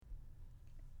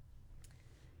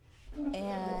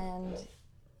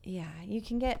you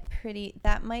can get pretty,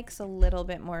 that mic's a little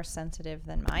bit more sensitive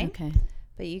than mine. Okay.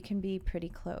 But you can be pretty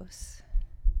close.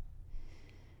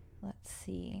 Let's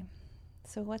see.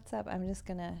 So what's up? I'm just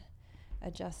going to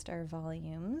adjust our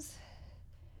volumes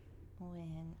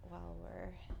while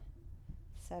we're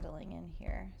settling in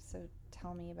here. So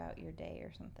tell me about your day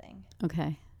or something.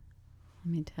 Okay.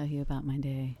 Let me tell you about my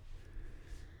day.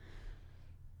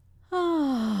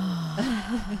 Oh.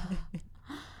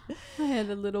 I had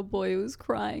a little boy who was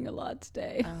crying a lot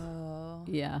today. Oh.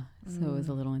 Yeah. So it was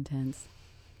a little intense.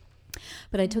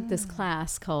 But I took this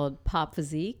class called Pop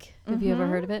Physique. Have you ever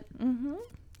heard of it? Mm-hmm.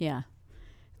 Yeah.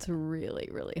 It's really,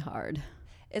 really hard.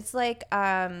 It's like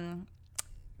bar.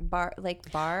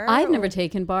 I've never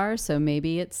taken bar, so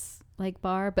maybe it's like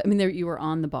bar. But I mean, you were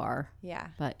on the bar. Yeah.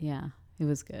 But yeah, it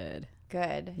was good.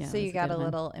 Good. Yeah, so you got a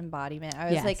little embodiment.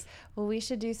 I was like, well, we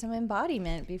should do some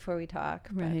embodiment before we talk.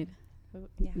 Right. But,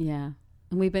 Yeah.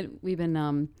 And we've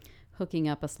been hooking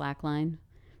up a slack line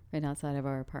right outside of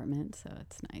our apartment, so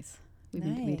it's nice. We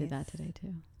did that today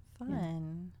too.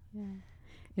 Fun. Yeah.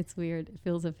 It's weird. It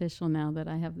feels official now that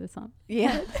I have this on.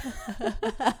 Yeah.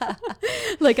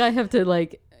 Like I have to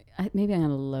maybe I'm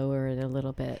gonna lower it a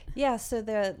little bit. Yeah. So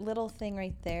the little thing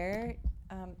right there,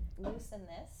 loosen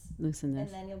this, And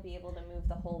then you'll be able to move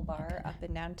the whole bar up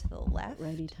and down to the left.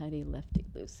 Righty tighty, lefty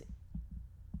loosey.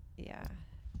 Yeah.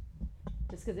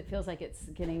 Just because it feels like it's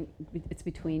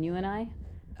between you and I.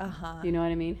 Uh-huh. You know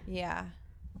what I mean? Yeah.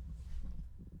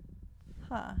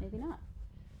 Huh. Maybe not.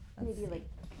 Let's Maybe see. like.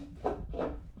 I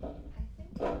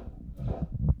think. There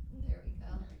we go.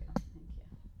 Thank you.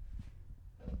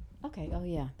 Okay. Oh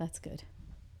yeah, that's good.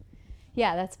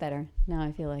 Yeah, that's better. Now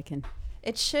I feel I can.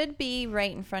 It should be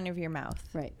right in front of your mouth.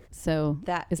 Right. So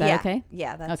Is that okay?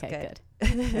 Yeah, that's okay, good.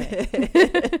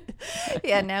 Good.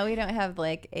 Yeah, now we don't have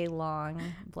like a long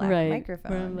black Right.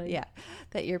 microphone. Like, yeah,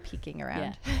 that you're peeking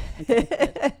around. Yeah. Okay,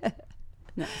 good.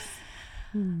 Nice.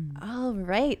 All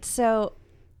right. So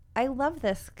I love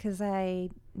this because I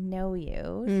know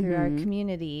you through our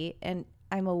community and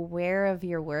I'm aware of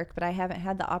your work, but I haven't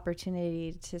had the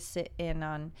opportunity to sit in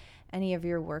on any of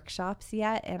your workshops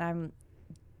yet. And I'm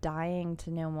dying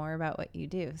to know more about what you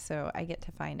do. So I get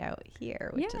to find out here,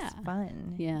 which is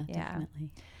fun. Yeah, definitely.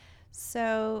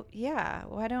 So,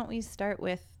 why don't we start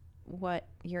with what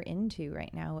you're into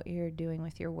right now, what you're doing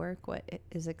with your work, what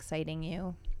is exciting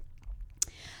you?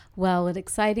 Well, what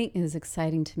is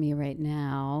exciting to me right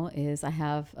now is I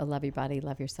have a Love Your Body,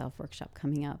 Love Yourself workshop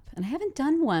coming up. And I haven't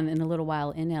done one in a little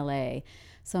while in LA.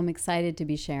 So I'm excited to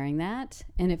be sharing that.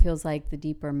 And it feels like the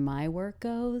deeper my work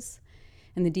goes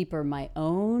and the deeper my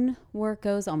own work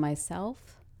goes on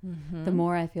myself, the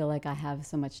more I feel like I have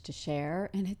so much to share.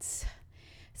 And it's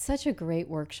such a great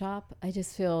workshop. I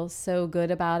just feel so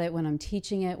good about it when I'm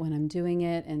teaching it, when I'm doing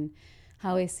it, and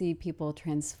how I see people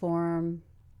transform.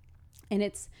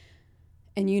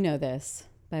 And you know this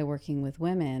by working with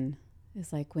women,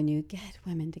 is like when you get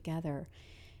women together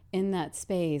in that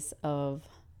space of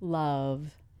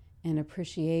love and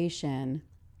appreciation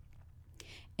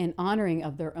and honoring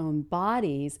of their own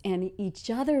bodies and each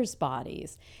other's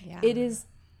bodies. Yeah. It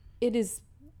is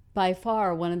by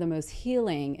far one of the most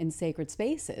healing and sacred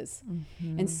spaces.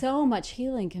 And so much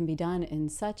healing can be done in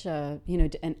such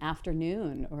an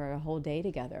afternoon or a whole day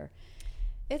together.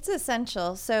 It's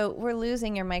essential. So we're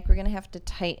losing your mic. We're going to have to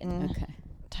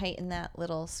tighten that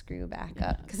little screw back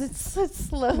up because it's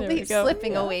slowly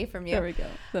slipping away from you. There we go. Is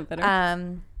that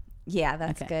better? Yeah,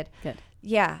 that's good. Good.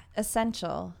 Yeah,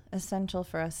 essential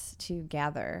for us to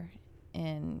gather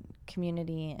in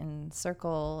community and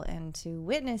circle and to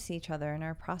witness each other in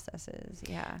our processes.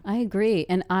 Yeah. I agree.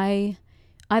 And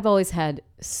I've always had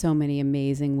so many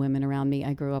amazing women around me.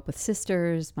 I grew up with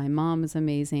sisters. My mom is an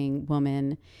amazing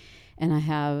woman. And I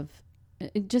have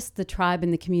just the tribe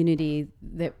and the community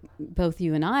that both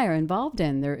you and I are involved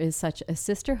in. There is such a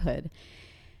sisterhood.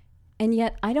 And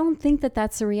yet I don't think that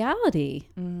that's a reality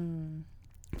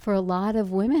for a lot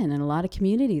of women and a lot of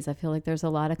communities. I feel like there's a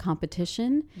lot of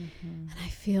competition. And I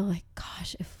feel like,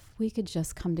 gosh, if we could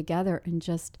just come together and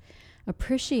just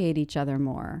appreciate each other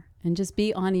more and just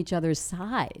be on each other's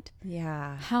side.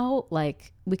 Yeah. How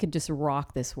we could just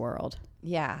rock this world.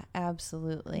 Yeah,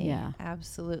 absolutely. Yeah.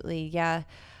 Absolutely. Yeah.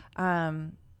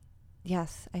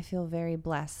 Yes, I feel very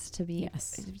blessed to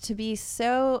be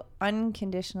so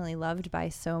unconditionally loved by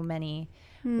so many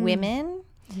women.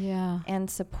 Yeah.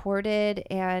 And supported.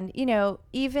 And,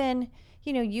 even,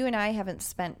 you and I haven't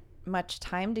spent much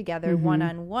time together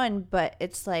one-on-one, but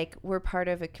it's like we're part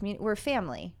of a community. We're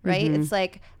family, right? It's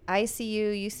like I see you,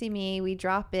 you see me, we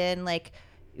drop in, like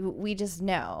we just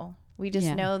know. We just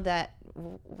know that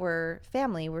we're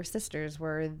family, we're sisters,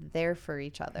 we're there for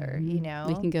each other, you know?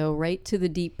 We can go right to the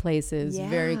deep places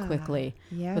very Yeah. quickly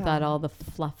Yeah. without all the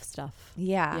fluff stuff.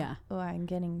 Yeah. Yeah. Oh, I'm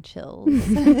getting chills.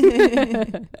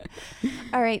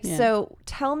 All right. Yeah. So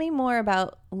tell me more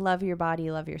about Love Your Body,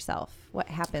 Love Yourself. What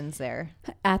happens there?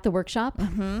 At the workshop?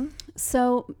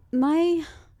 So my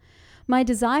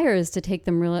desire is to take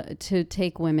to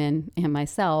take women and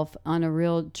myself on a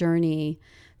real journey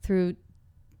through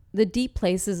the deep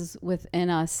places within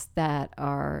us that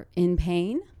are in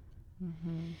pain,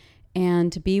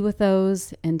 and to be with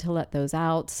those and to let those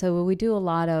out. So we do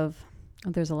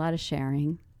there's a lot of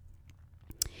sharing,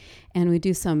 and we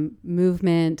do some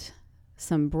movement,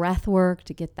 some breath work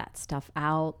to get that stuff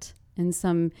out, and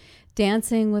some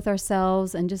dancing with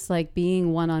ourselves, and just like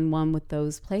being one-on-one with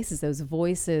those places, those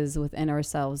voices within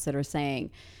ourselves that are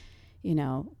saying, you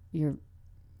know, your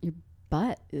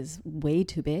butt is way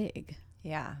too big.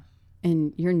 Yeah.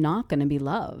 And you're not going to be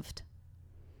loved.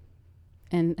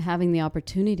 And having the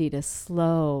opportunity to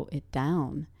slow it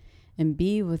down and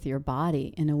be with your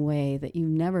body in a way that you've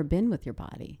never been with your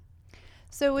body.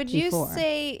 So would you before.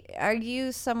 say, are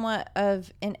you somewhat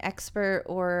of an expert,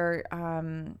 or,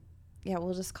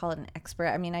 we'll just call it an expert.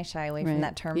 I mean, I shy away from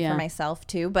that term for myself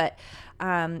too, but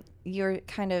you're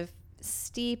kind of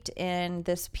steeped in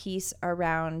this piece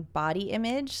around body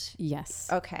image? Yes.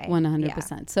 Okay. 100%.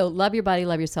 Yeah. So Love Your Body,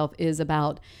 Love Yourself is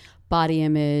about body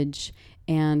image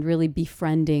and really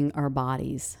befriending our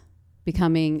bodies,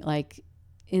 becoming like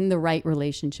in the right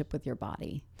relationship with your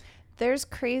body. There's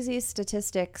crazy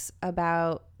statistics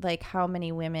about like how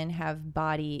many women have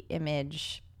body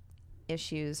image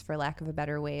issues, for lack of a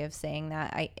better way of saying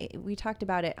that. We talked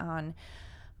about it on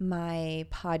my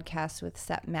podcast with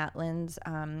Seth Matlins.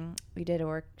 We did a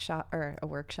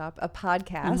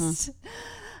podcast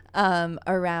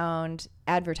around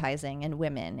advertising and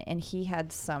women, and he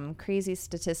had some crazy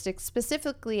statistics,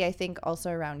 specifically I think also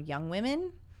around young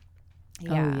women.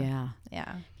 Yeah. Oh yeah.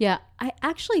 Yeah. Yeah. I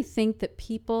actually think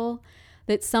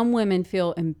that some women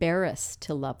feel embarrassed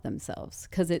to love themselves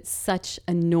because it's such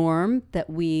a norm that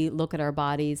we look at our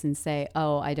bodies and say,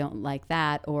 oh, I don't like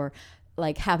that, or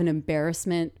like have an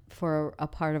embarrassment for a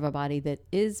part of our body that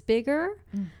is bigger,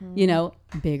 you know,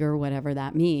 bigger, whatever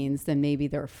that means, than maybe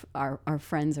they're our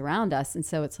friends around us. And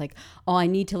so it's like, oh, I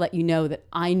need to let you know that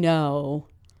I know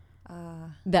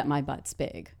that my butt's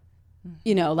big.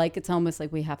 You know, like it's almost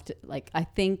like we have to, like, I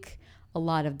think a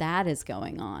lot of that is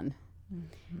going on.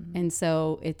 And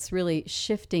so it's really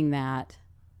shifting that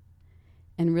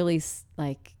and really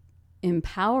like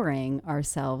empowering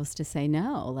ourselves to say,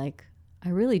 no, like, I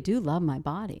really do love my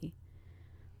body.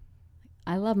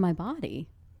 I love my body.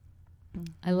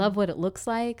 I love what it looks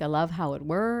like. I love how it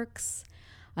works.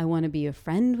 I want to be a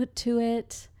friend to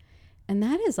it. And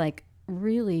that is like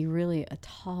really, really a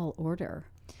tall order.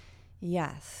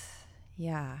 Yes.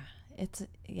 Yeah.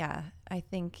 I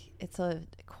think it's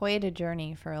quite a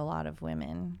journey for a lot of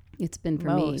women. It's been for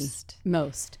me.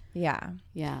 Most. Yeah.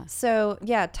 Yeah. So,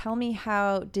 tell me,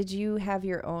 how did you have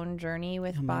your own journey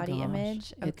with body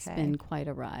image? Okay. It's been quite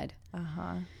a ride.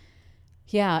 Uh-huh.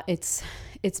 Yeah, it's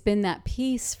been that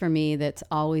piece for me that's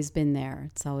always been there.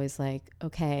 It's always like,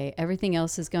 okay, everything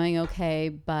else is going okay,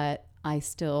 but I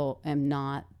still am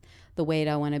not the weight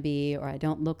I want to be, or I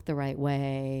don't look the right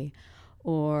way,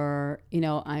 or, you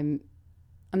know, I'm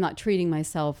not treating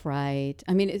myself right.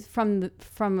 I mean, it's from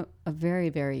a very,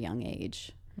 very young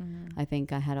age. I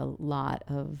think I had a lot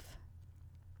of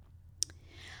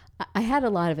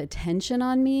attention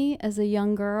on me as a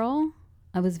young girl.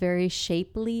 I was very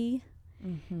shapely.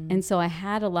 And so I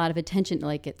had a lot of attention,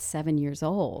 like at 7 years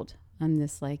old. I'm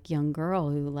this like young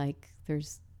girl who, like,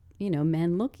 there's, you know,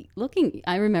 men looking.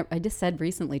 I remember I just said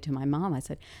recently to my mom, I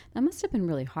said, that must have been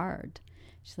really hard.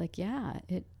 She's like, yeah,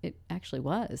 it actually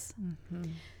was.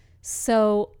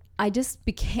 So I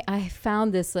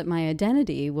found this, that my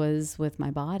identity was with my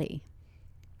body.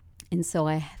 And so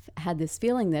I had this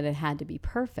feeling that it had to be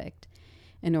perfect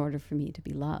in order for me to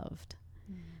be loved.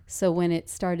 So when it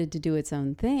started to do its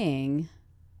own thing,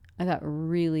 I got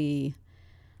really,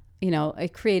 you know,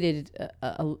 it created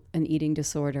an eating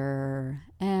disorder,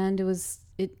 and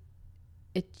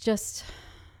it just.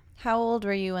 How old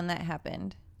were you when that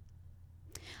happened?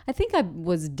 I think I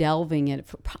was delving in it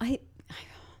for probably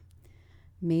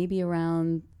maybe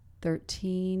around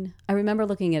 13. I remember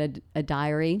looking at a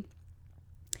diary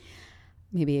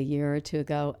maybe a year or two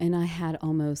ago, and I had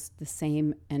almost the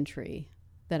same entry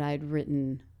that I'd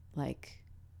written like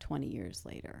 20 years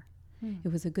later. It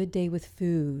was a good day with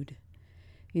food.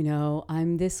 You know,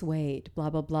 I'm this weight, blah,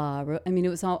 blah, blah. I mean, I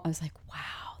was like,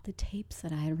 wow, the tapes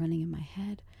that I had running in my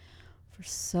head for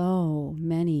so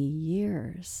many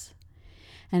years.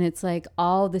 And it's like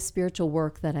all the spiritual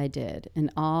work that I did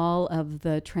and all of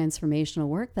the transformational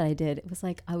work that I did, it was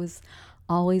like I was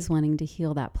always wanting to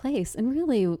heal that place. And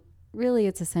really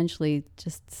it's essentially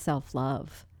just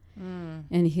self-love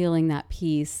and healing that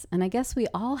peace. And I guess we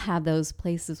all have those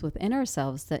places within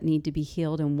ourselves that need to be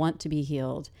healed and want to be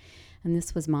healed. And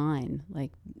this was mine,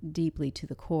 like deeply to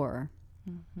the core.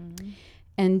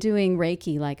 And doing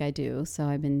Reiki like I do. So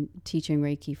I've been teaching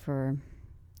Reiki for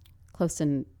close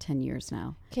to 10 years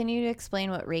now. Can you explain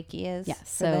what Reiki is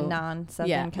for the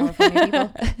non-Southern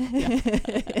California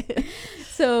people?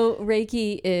 So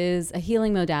Reiki is a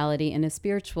healing modality and a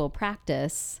spiritual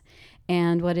practice.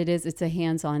 And what it is, it's a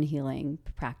hands-on healing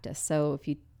practice. So if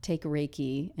you take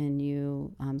Reiki and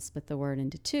you split the word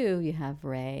into two, you have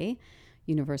Rei,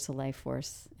 universal life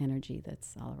force energy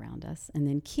that's all around us. And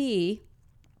then Ki,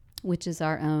 which is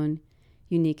our own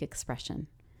unique expression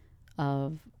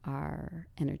of our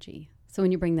energy. So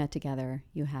when you bring that together,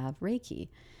 you have Reiki.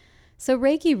 So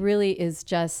Reiki really is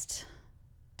just,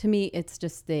 to me, it's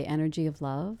just the energy of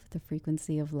love, the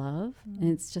frequency of love.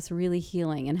 And it's just really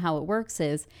healing. And how it works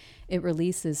is it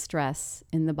releases stress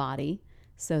in the body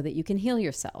so that you can heal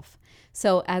yourself.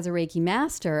 So as a Reiki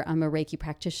master, I'm a Reiki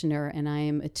practitioner, and I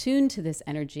am attuned to this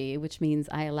energy, which means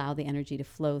I allow the energy to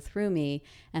flow through me,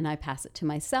 and I pass it to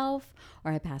myself,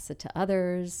 or I pass it to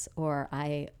others, or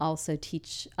I also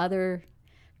teach other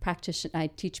practitioners. I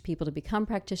teach people to become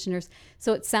practitioners.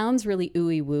 So it sounds really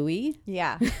ooey wooey.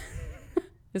 Yeah.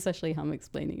 Especially how I'm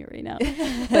explaining it right now.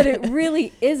 But it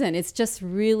really isn't. It's just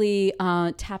really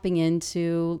tapping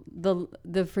into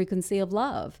the frequency of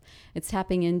love. It's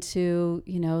tapping into,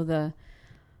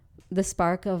 the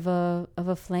spark of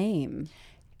a flame.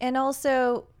 And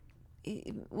also,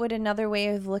 would another way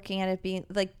of looking at it be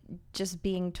like just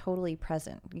being totally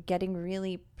present, getting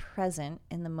really present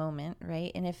in the moment,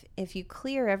 right? And if you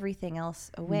clear everything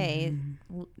else away,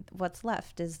 what's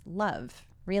left is love,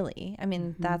 really. I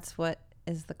mean, that's what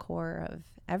is the core of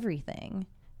everything,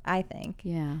 I think.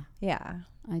 Yeah. Yeah.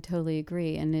 I totally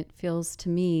agree. And it feels to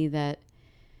me that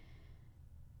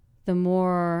the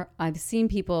more I've seen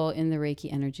people in the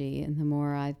Reiki energy and the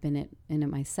more I've been in it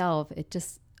myself, it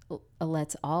just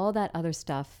lets all that other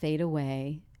stuff fade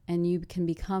away, and you can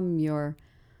become your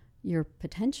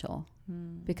potential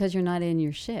because you're not in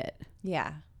your shit.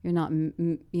 Yeah. You're not,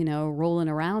 rolling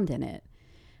around in it.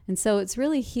 And so it's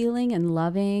really healing and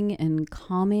loving and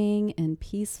calming and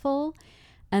peaceful.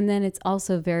 And then it's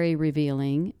also very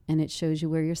revealing, and it shows you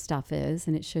where your stuff is,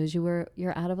 and it shows you where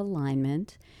you're out of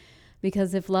alignment.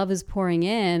 Because if love is pouring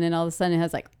in and all of a sudden it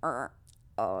has like,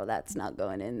 oh, that's not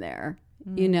going in there.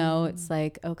 It's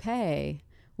like, okay,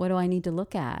 what do I need to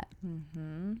look at?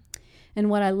 And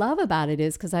what I love about it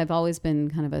is, because I've always been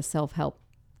kind of a self-help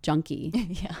junkie.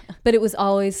 Yeah. But it was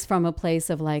always from a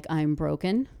place of like, I'm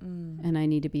broken and I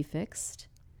need to be fixed.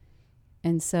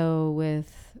 And so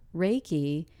with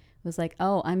Reiki, it was like,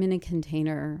 oh, I'm in a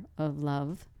container of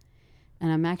love,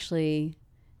 and I'm actually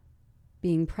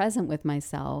being present with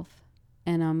myself,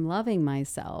 and I'm loving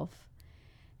myself,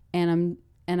 and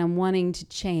I'm wanting to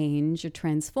change or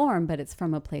transform, but it's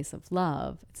from a place of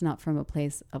love. It's not from a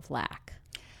place of lack.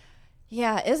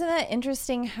 Yeah. Isn't that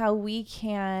interesting how we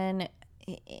can,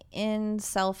 in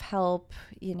self-help,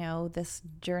 this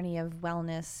journey of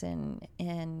wellness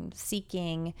and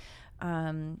seeking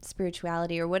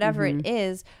spirituality or whatever it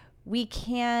is, we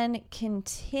can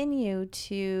continue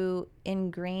to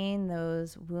ingrain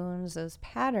those wounds, those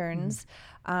patterns.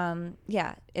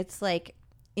 It's like,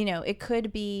 it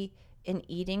could be an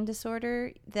eating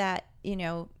disorder that,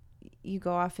 you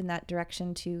go off in that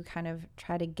direction to kind of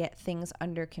try to get things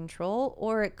under control,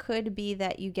 or it could be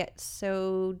that you get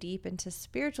so deep into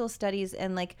spiritual studies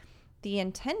and like the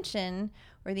intention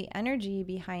or the energy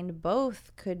behind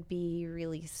both could be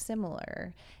really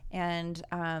similar. And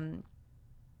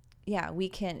we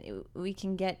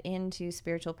can get into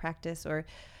spiritual practice or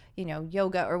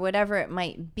yoga or whatever it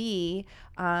might be,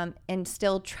 and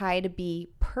still try to be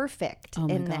perfect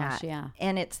that. Yeah.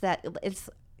 And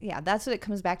that's what it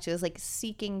comes back to, is like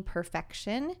seeking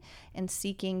perfection and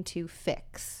seeking to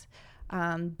fix.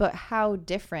 But how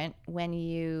different when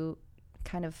you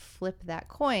kind of flip that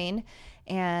coin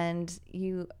and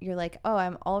you're like, oh,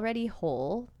 I'm already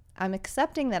whole. I'm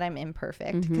accepting that I'm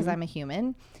imperfect because I'm a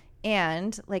human.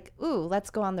 And like, ooh,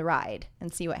 let's go on the ride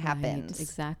and see what happens. Right,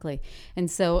 exactly. And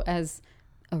so as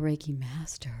a Reiki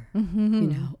master,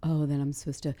 then I'm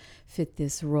supposed to fit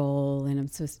this role, and I'm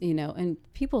supposed, and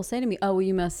people say to me, oh, well,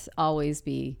 you must always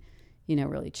be,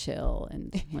 really chill.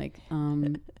 And like,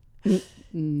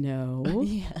 no.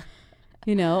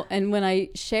 Yeah. And when I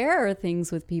share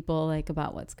things with people, like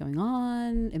about what's going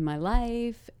on in my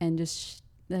life and just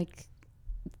like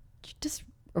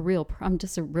I'm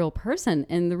just a real person.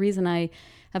 And the reason I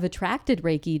have attracted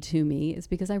Reiki to me is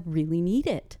because I really need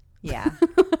it. Yeah.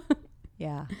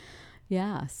 Yeah.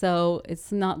 Yeah. So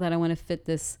it's not that I want to fit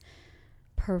this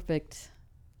perfect,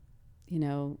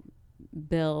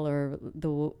 bill or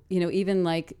even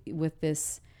like with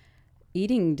this I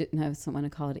don't want to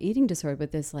call it eating disorder,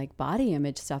 but this like body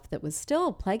image stuff that was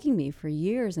still plaguing me for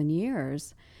years and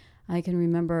years. I can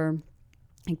remember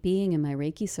like being in my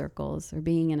Reiki circles or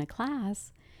being in a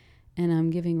class and I'm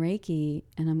giving Reiki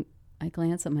and I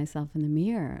glance at myself in the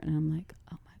mirror and I'm like,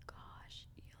 oh my gosh,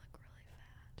 you look really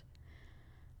fat.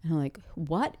 And I'm like,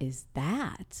 what is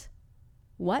that?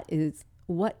 Why is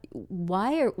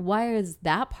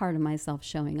that part of myself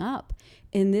showing up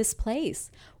in this place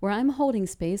where I'm holding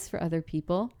space for other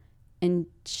people and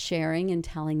sharing and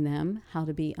telling them how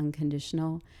to be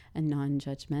unconditional and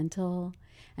non-judgmental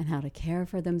and how to care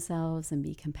for themselves and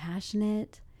be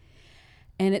compassionate.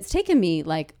 And it's taken me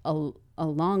like a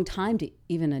long time to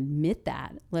even admit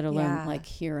that, let alone like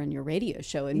here on your radio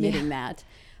show admitting that.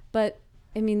 But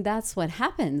I mean, that's what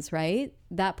happens, right?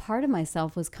 That part of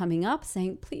myself was coming up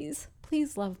saying, please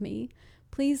love me.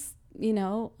 Please,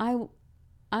 I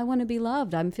want to be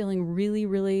loved. I'm feeling really,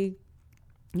 really,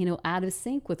 out of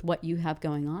sync with what you have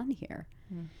going on here.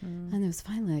 Mm-hmm. And it was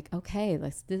finally like, okay,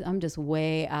 I'm just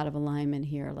way out of alignment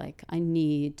here. Like, I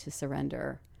need to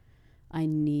surrender.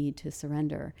 And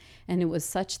it was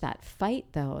such that fight,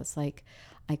 though. It's like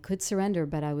I could surrender,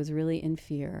 but I was really in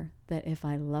fear that if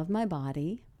I love my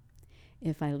body,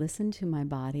 if I listen to my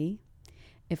body,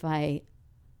 if I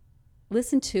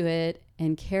listened to it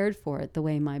and cared for it the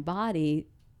way my body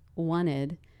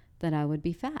wanted, that I would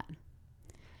be fat.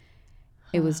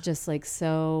 It was just like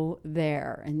so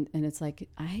there. And it's like,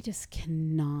 I just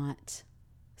cannot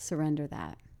surrender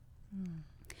that.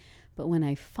 But when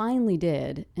I finally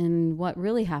did, and what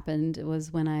really happened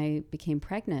was when I became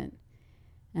pregnant,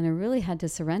 and I really had to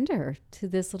surrender to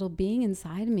this little being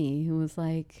inside of me who was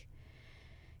like,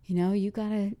 you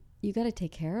gotta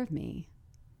take care of me.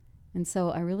 And so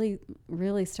I really,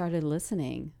 really started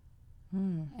listening.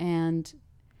 And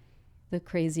the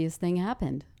craziest thing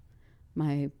happened.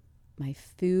 My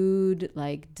food,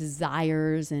 like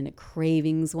desires and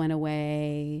cravings went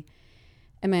away.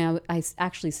 I mean, I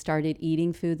actually started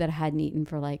eating food that I hadn't eaten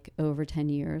for like over 10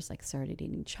 years. Like started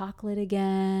eating chocolate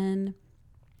again,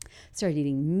 started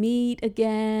eating meat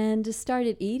again, just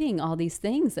started eating all these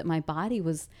things that my body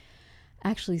was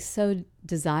actually so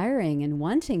desiring and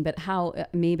wanting, but how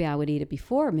maybe I would eat it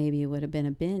before, maybe it would have been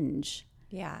a binge.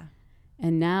 Yeah.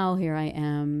 And now here I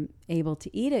am able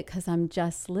to eat it because I'm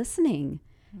just listening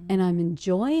and I'm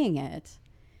enjoying it.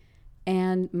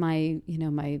 And my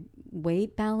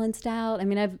weight balanced out. I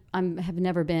mean, have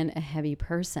never been a heavy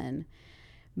person,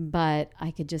 but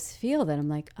I could just feel that I'm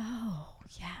like, oh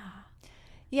yeah.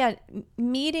 Yeah.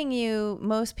 Meeting you,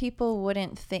 most people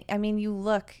wouldn't think, I mean, you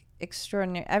look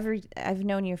extraordinary. I've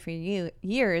known you for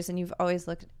years and you've always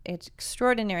looked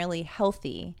extraordinarily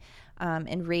healthy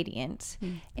and radiant.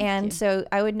 And so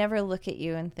I would never look at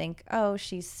you and think, oh,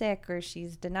 she's sick or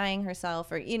she's denying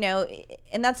herself or,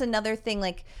 and that's another thing,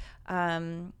 like,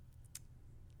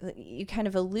 you kind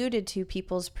of alluded to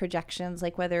people's projections,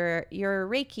 like whether you're a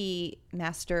Reiki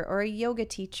master or a yoga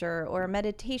teacher or a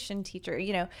meditation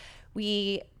teacher,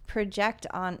 we project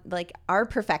on like our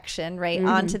perfection, right,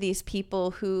 onto these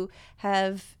people who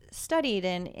have studied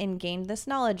and gained this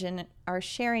knowledge and are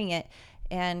sharing it.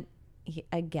 And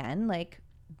again, like,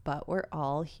 but we're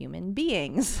all human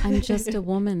beings. I'm just a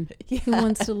woman who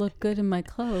wants to look good in my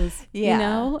clothes, And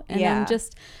I'm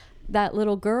just that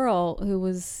little girl who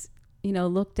was,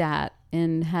 looked at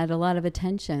and had a lot of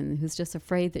attention, who's just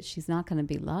afraid that she's not going to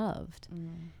be loved,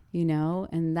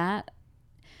 and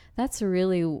that's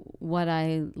really what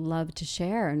I love to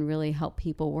share and really help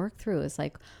people work through is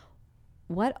like,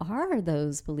 what are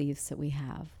those beliefs that we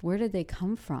have? Where did they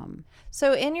come from?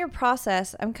 So in your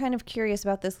process, I'm kind of curious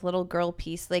about this little girl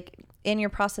piece. Like in your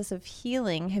process of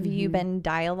healing, have you been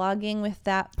dialoguing with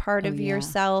that part of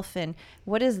yourself? And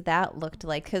what does that look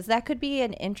like? Because that could be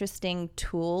an interesting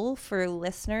tool for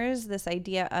listeners, this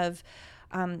idea of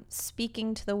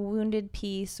speaking to the wounded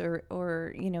piece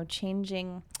or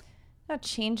changing, not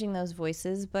changing those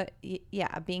voices, but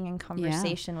being in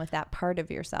conversation with that part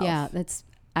of yourself. Yeah, that's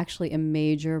actually a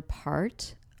major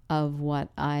part of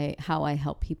how I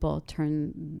help people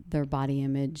turn their body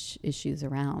image issues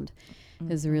around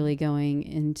is really going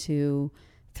into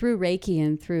through Reiki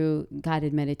and through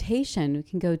guided meditation. We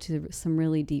can go to some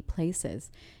really deep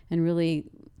places and really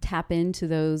tap into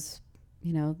those,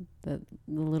 the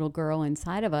little girl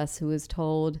inside of us who was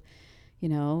told, You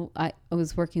know, I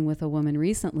was working with a woman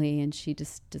recently, and she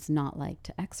just does not like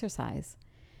to exercise.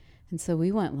 And so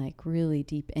we went like really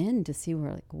deep in to see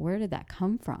where did that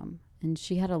come from? And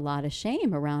she had a lot of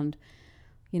shame around,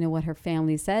 you know, what her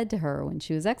family said to her when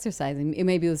she was exercising.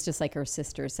 Maybe it was just like her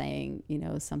sister saying, you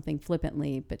know, something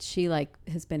flippantly, but she like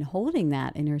has been holding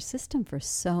that in her system for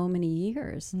so many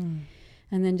years.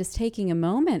 And then just taking a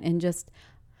moment and just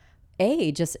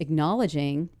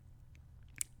acknowledging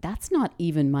that's not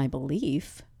even my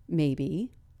belief,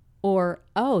 maybe, or,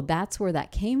 oh, that's where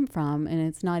that came from and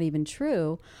it's not even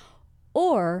true.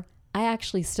 Or I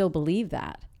actually still believe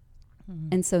that.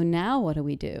 And so now what do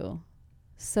we do?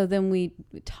 So then we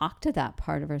talk to that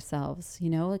part of ourselves, you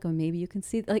know, like, oh, maybe you can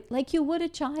see like you would a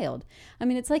child. I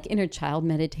mean, it's like inner child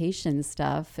meditation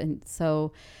stuff. And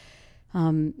so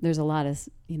there's a lot of,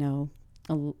 you know,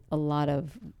 a lot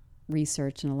of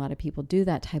research and a lot of people do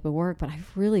that type of work. But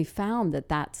I've really found that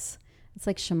it's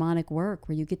like shamanic work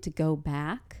where you get to go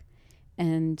back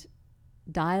and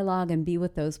dialogue and be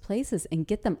with those places and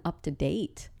get them up to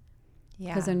date.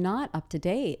 Yeah. Because they're not up to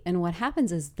date. And what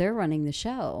happens is they're running the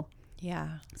show.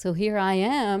 Yeah. So here I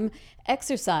am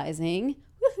exercising,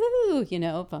 woohoo, you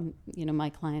know, if I'm, you know,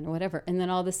 my client or whatever. And then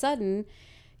all of a sudden,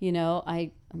 you know,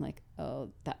 I'm like, oh,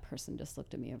 that person just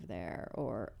looked at me over there.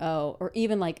 Or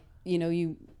even like, you know,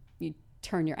 you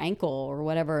turn your ankle or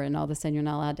whatever, and all of a sudden you're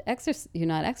not allowed to you're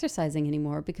not exercising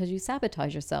anymore because you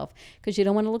sabotage yourself because you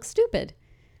don't want to look stupid.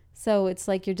 So it's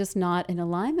like you're just not in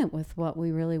alignment with what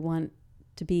we really want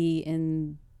to be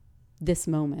in this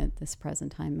moment, this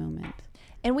present time moment.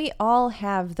 And we all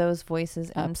have those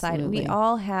voices inside. Absolutely. We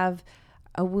all have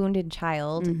a wounded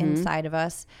child inside of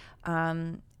us.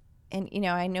 And, you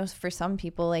know, I know for some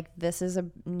people, like, this is a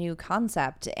new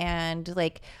concept. And,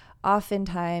 like,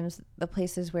 oftentimes the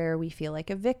places where we feel like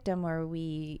a victim or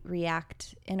we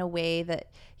react in a way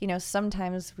that, you know,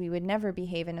 sometimes we would never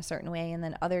behave in a certain way. And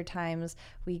then other times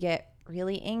we get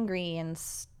really angry and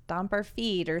stomp our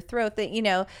feet or throat that, you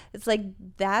know, it's like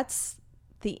that's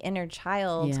the inner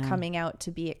child coming out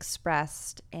to be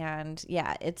expressed. And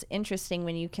yeah, it's interesting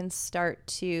when you can start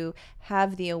to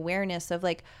have the awareness of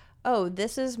like, oh,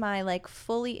 this is my like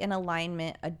fully in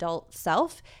alignment adult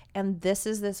self, and this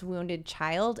is this wounded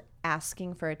child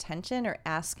asking for attention or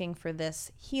asking for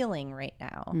this healing right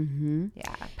now.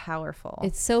 Yeah, powerful.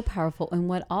 It's so powerful. And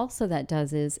what also that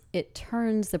does is it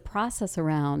turns the process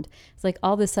around. It's like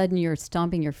all of a sudden you're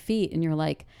stomping your feet and you're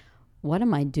like, what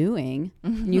am I doing?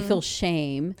 And you feel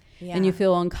shame and you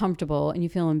feel uncomfortable and you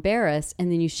feel embarrassed,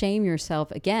 and then you shame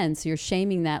yourself again. So you're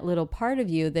shaming that little part of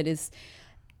you that is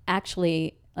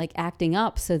actually like acting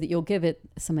up so that you'll give it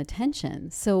some attention.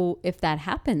 So if that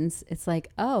happens, it's like,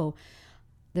 oh,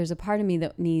 there's a part of me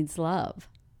that needs love.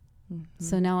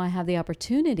 So now I have the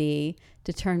opportunity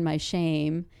to turn my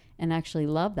shame and actually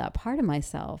love that part of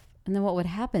myself. And then what would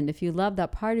happen if you love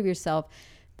that part of yourself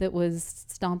that was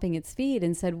stomping its feet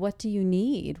and said, what do you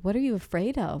need? What are you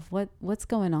afraid of? What's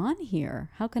going on here?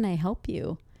 How can I help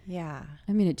you? Yeah.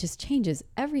 I mean, it just changes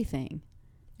everything.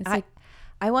 It's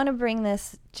I want to bring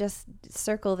this, just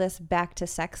circle this back to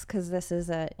sex, because this is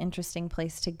an interesting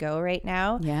place to go right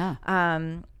now. Yeah.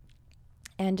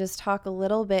 And just talk a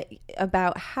little bit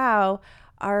about how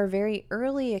our very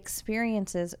early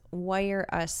experiences wire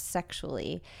us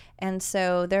sexually. And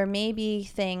so there may be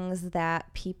things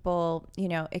that people, you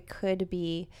know, it could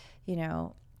be, you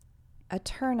know, a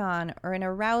turn on or an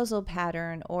arousal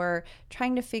pattern, or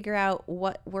trying to figure out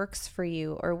what works for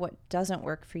you or what doesn't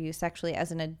work for you sexually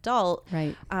as an adult.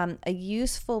 Right. A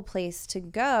useful place to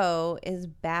go is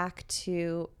back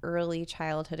to early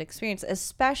childhood experience,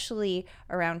 especially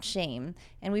around shame.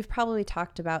 And we've probably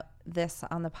talked about this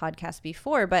on the podcast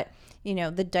before, but you know,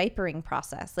 the diapering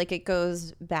process, like it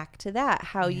goes back to that,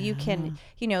 how you can,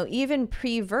 you know, even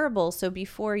pre-verbal. So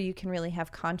before you can really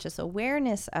have conscious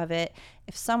awareness of it,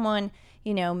 if someone,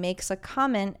 you know, makes a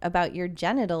comment about your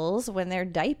genitals when they're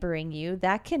diapering you,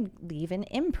 that can leave an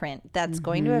imprint that's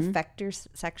going to affect your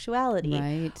sexuality.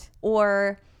 Right.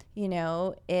 Or, you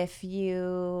know, if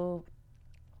you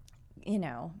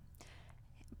know,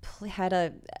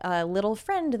 had a little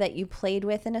friend that you played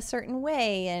with in a certain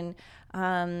way,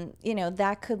 and you know,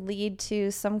 that could lead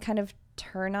to some kind of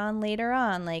turn on later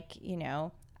on. Like, you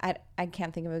know, I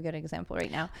can't think of a good example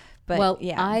right now, but well,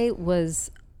 yeah, I was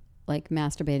like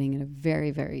masturbating at a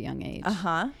very, very young age.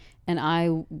 And I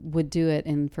would do it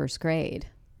in first grade,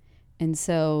 and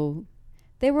so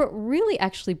they were really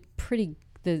actually pretty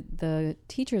the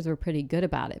teachers were pretty good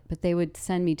about it, but they would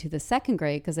send me to the second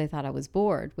grade because they thought I was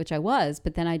bored, which I was,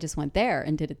 but then I just went there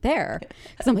and did it there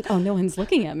because I'm like, oh, no one's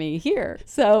looking at me here.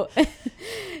 So,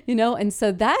 and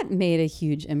so that made a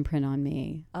huge imprint on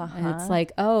me. And it's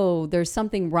like, oh, there's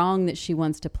something wrong that she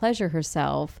wants to pleasure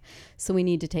herself, so we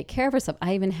need to take care of herself.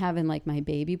 I even have in like my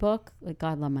baby book, like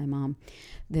God love my mom,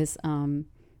 this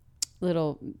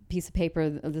little piece of paper,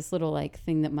 this little like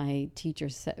thing that my teacher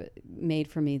made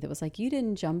for me that was like, you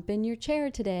didn't jump in your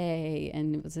chair today.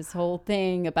 And it was this whole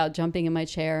thing about jumping in my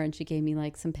chair. And she gave me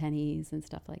like some pennies and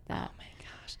stuff like that. Oh my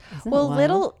gosh.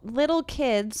 Well, little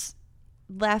kids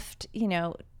left,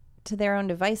 to their own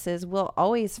devices will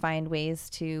always find ways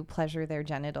to pleasure their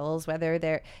genitals, whether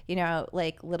they're,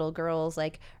 like little girls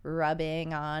like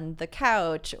rubbing on the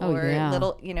couch or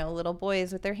little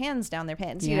boys with their hands down their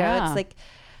pants. It's like,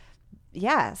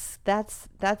 yes, that's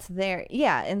there.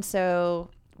 Yeah. And so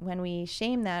when we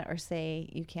shame that or say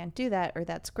you can't do that or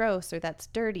that's gross or that's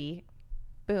dirty,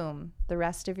 boom, the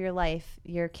rest of your life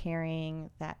you're carrying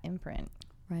that imprint.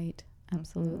 Right.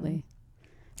 Absolutely.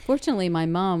 Fortunately, my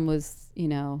mom was,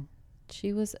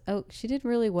 she did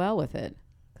really well with it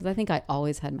because I think I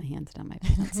always had my hands down my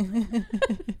pants.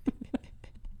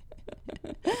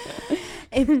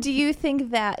 Do you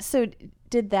think that, so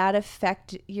did that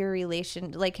affect your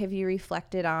relation? Like, have you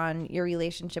reflected on your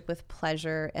relationship with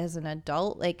pleasure as an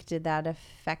adult? Like, did that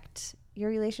affect your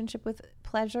relationship with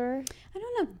pleasure? I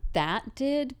don't know if that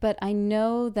did, but I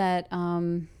know that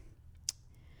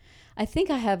I think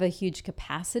I have a huge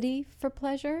capacity for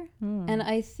pleasure. And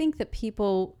I think that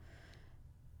people,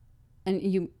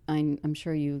 and I'm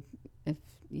sure you, if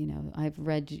I've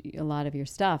read a lot of your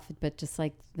stuff, but just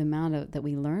like the amount that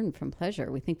we learn from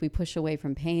pleasure, we think we push away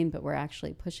from pain, but we're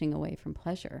actually pushing away from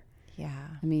pleasure. Yeah.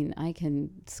 I mean, I can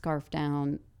scarf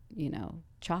down,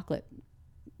 chocolate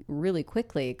really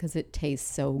quickly because it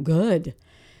tastes so good,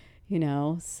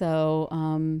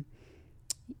 So,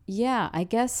 yeah, I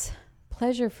guess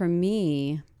pleasure for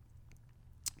me.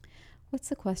 What's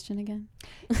the question again?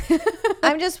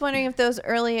 I'm just wondering if those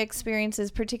early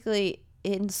experiences, particularly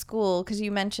in school, because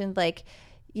you mentioned like,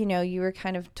 you were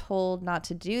kind of told not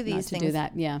to do these things. Do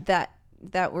that, yeah.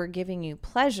 That were giving you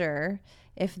pleasure,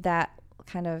 if that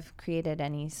kind of created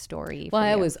any story. Well, for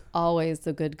you. I was always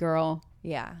the good girl.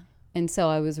 Yeah. And so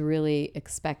I was really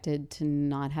expected to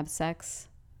not have sex.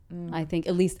 I think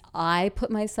at least I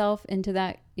put myself into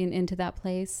that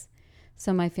place.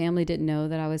 So my family didn't know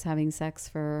that I was having sex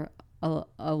for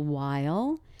a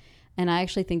while. And I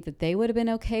actually think that they would have been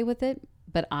okay with it.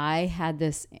 But I had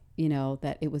this,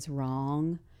 that it was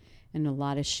wrong and a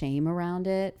lot of shame around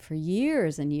it for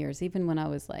years and years, even when I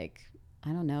was like, I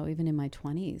don't know, even in my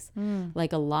 20s.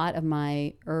 Like a lot of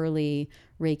my early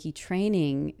Reiki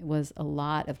training was a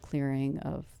lot of clearing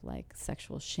of like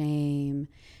sexual shame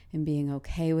and being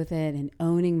okay with it and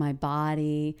owning my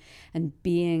body and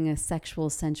being a sexual,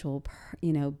 sensual,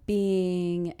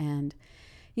 being and,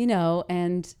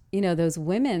 those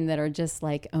women that are just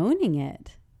like owning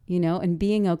it. And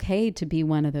being okay to be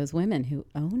one of those women who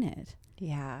own it.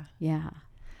 Yeah. Yeah.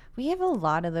 We have a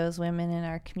lot of those women in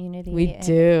our community. We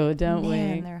do, don't we?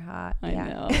 Man, they're hot. I yeah.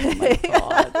 know. Oh my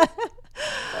God.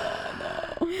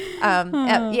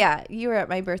 Yeah, you were at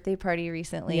my birthday party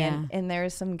recently, Yeah. and there were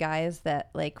some guys that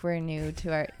like were new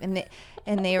to our,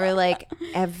 and they were like,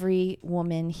 every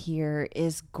woman here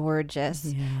is gorgeous,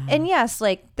 Yeah. and yes,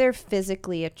 like they're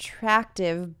physically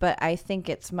attractive, but I think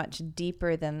it's much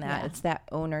deeper than that. Yeah. It's that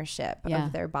ownership Yeah.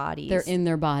 of their bodies. They're in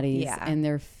their bodies, Yeah. and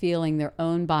they're feeling their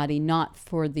own body, not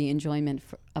for the enjoyment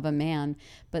of a man,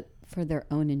 but for their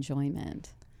own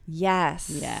enjoyment. Yes.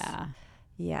 Yeah.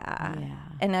 Yeah. Yeah.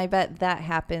 And I bet that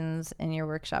happens in your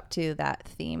workshop too, that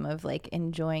theme of like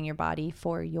enjoying your body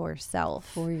for yourself.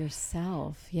 For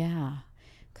yourself, yeah.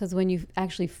 Because when you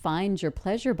actually find your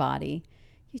pleasure body,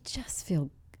 you just feel,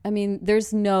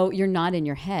 you're not in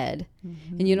your head,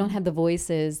 and you don't have the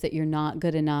voices that you're not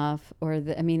good enough, or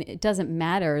it doesn't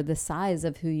matter the size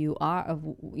of who you are, of,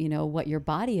 what your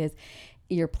body is.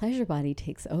 Your pleasure body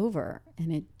takes over,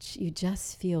 and you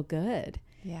just feel good.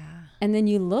 Yeah. And then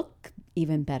you look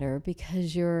even better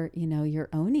because you're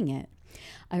owning it.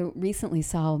 I recently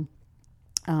saw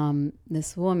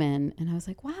this woman, and I was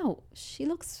like, wow, she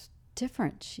looks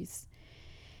different. She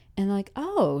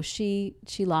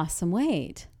lost some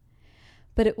weight.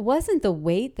 But it wasn't the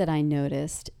weight that I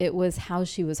noticed. It was how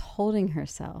she was holding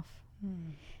herself.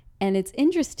 And it's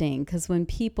interesting because when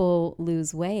people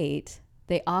lose weight,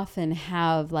 they often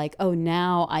have like, oh,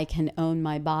 now I can own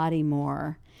my body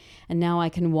more. And now I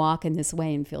can walk in this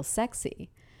way and feel sexy.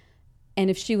 And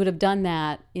if she would have done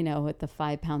that, with the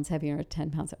 5 pounds heavier or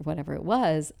 10 pounds or whatever it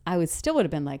was, I still would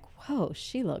have been like, whoa,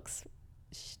 she looks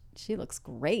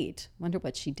great. Wonder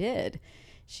what she did.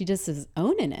 She just is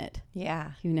owning it.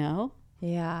 Yeah.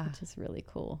 Yeah. Which is really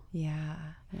cool. Yeah.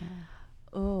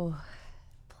 Oh,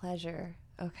 pleasure.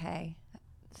 Okay.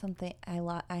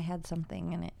 I had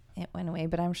something and it went away,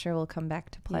 but I'm sure we'll come back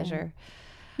to pleasure.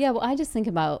 Yeah. Well, I just think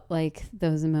about like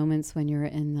those moments when you're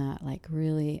in that like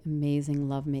really amazing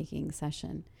lovemaking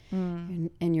session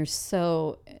and you're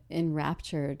so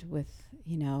enraptured with,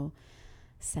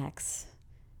 sex,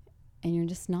 and you're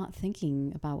just not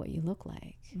thinking about what you look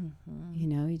like.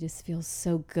 You just feel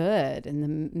so good. And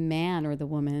the man or the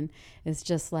woman is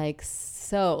just like,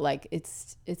 so like,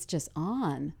 it's just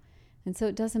on. And so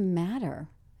it doesn't matter.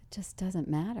 It just doesn't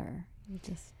matter.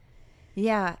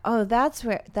 Yeah. Oh, that's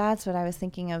what I was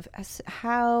thinking of.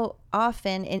 How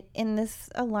often, and this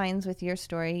aligns with your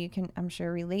story, you can, I'm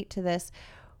sure, relate to this.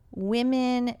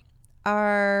 Women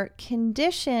are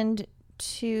conditioned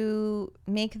to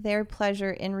make their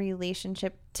pleasure in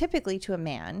relationship typically to a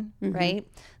man, right?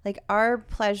 Like our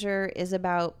pleasure is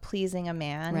about pleasing a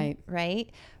man,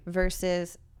 right?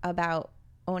 Versus about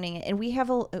owning it. And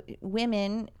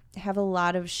women have a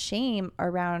lot of shame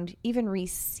around even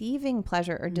receiving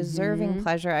pleasure or deserving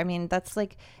pleasure. I mean, that's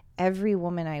like every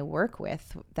woman I work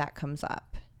with that comes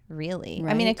up, really.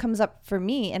 Right. I mean, it comes up for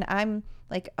me, and I'm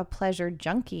like a pleasure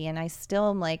junkie, and I still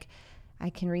am like, I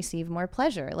can receive more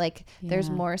pleasure. Like there's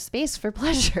more space for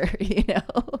pleasure,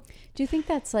 Do you think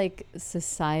that's like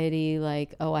society,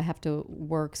 like, oh, I have to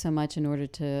work so much in order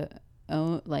to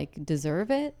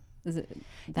deserve it? Is it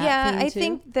that I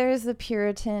think there's the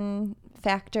Puritan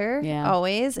factor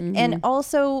always. And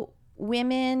also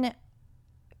women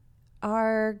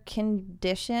are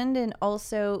conditioned, and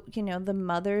also, the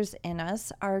mothers in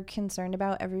us are concerned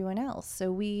about everyone else.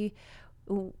 So we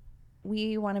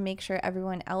want to make sure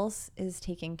everyone else is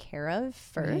taken care of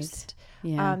first,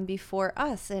 before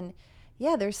us. And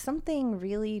there's something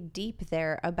really deep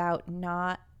there about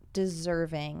not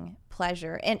deserving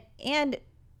pleasure. And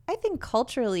I think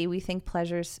culturally we think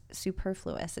pleasure's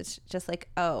superfluous. It's just like,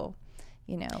 right.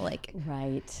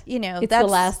 It's the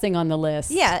last thing on the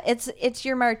list. Yeah. It's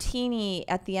your martini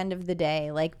at the end of the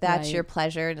day. Like that's your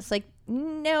pleasure. And it's like,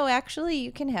 no, actually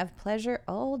you can have pleasure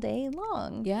all day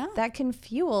long. Yeah. That can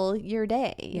fuel your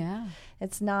day. Yeah.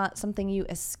 It's not something you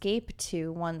escape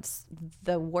to once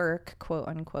the work, quote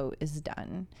unquote, is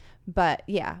done. But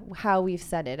how we've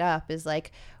set it up is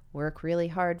like work really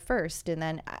hard first. And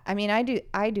then, I mean, I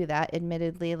do that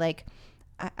admittedly, like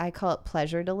I call it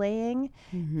pleasure delaying.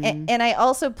 And I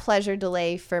also pleasure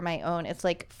delay for my own. It's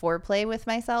like foreplay with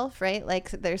myself, right?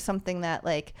 Like there's something that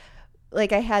like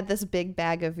I had this big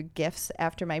bag of gifts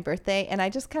after my birthday, and I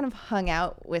just kind of hung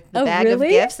out with the bag of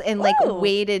gifts and like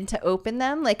waited to open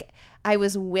them. Like I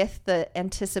was with the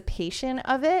anticipation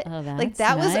of it. Oh, that's like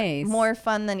that nice. Was more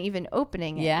fun than even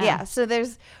opening it. Yeah. So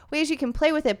there's ways you can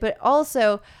play with it, but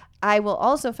also I will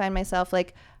also find myself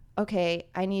like, okay,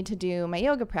 I need to do my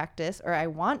yoga practice, or I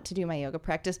want to do my yoga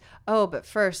practice. Oh, but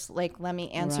first, like, let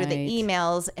me answer the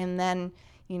emails, and then,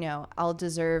 I'll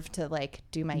deserve to like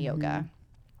do my yoga.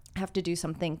 Have to do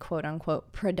something quote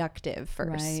unquote productive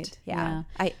first. Right. Yeah.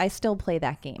 I still play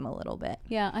that game a little bit.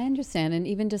 Yeah, I understand. And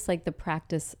even just like the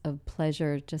practice of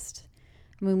pleasure, just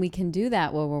when we can do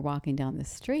that while we're walking down the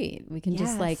street, we can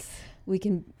just like, we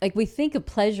think of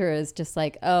pleasure as just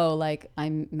like, oh, like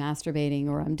I'm masturbating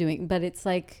or I'm doing, but it's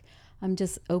like, I'm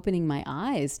just opening my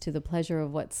eyes to the pleasure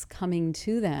of what's coming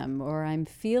to them, or I'm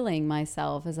feeling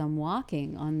myself as I'm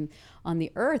walking on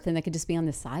the earth, and that could just be on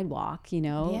the sidewalk,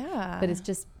 Yeah. But it's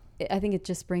just, I think it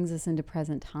just brings us into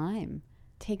present time.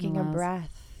 Taking a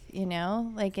breath,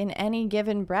 like in any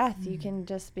given breath, you can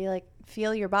just be like,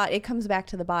 feel your body. It comes back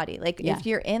to the body. Like if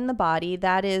you're in the body,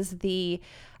 that is the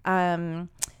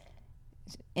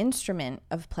instrument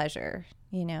of pleasure,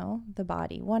 the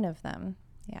body, one of them.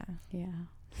 Yeah. Yeah.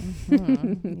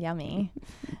 Yummy.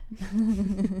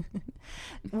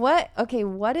 What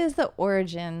is the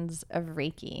origins of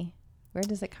Reiki? Where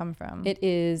does it come from? It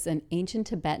is an ancient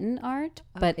Tibetan art,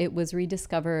 but it was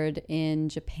rediscovered in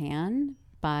Japan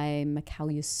by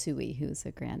Mikao Yusui, who's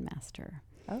a grandmaster.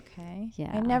 Okay.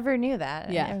 Yeah. I never knew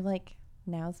that. Yeah. I'm like,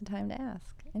 now's the time to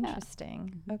ask.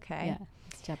 Interesting. Yeah. Okay. Yeah.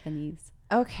 It's Japanese.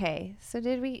 Okay. So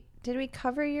did we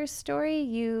cover your story?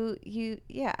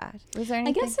 Was there anything?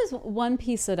 I guess there's one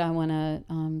piece that I want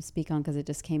to speak on because it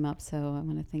just came up. So I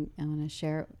want to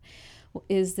share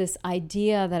is this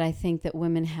idea that I think that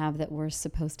women have, that we're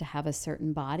supposed to have a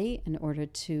certain body in order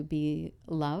to be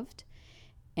loved,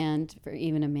 and for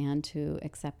even a man to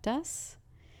accept us.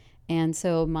 And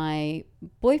so my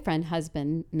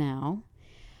husband now,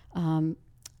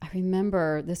 I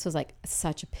remember this was like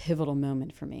such a pivotal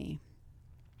moment for me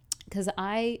because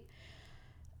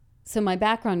so my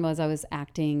background was I was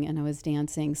acting and I was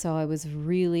dancing. So I was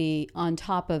really on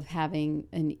top of having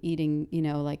an eating,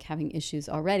 like having issues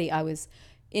already. I was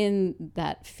in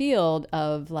that field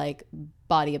of like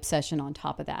body obsession on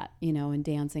top of that, and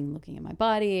dancing, looking at my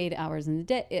body 8 hours in the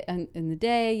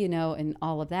day, and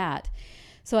all of that.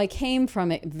 So I came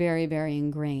from it very, very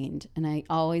ingrained. And I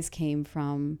always came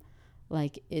from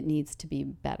like, it needs to be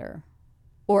better.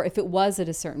 Or if it was at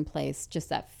a certain place, just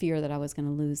that fear that I was going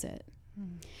to lose it.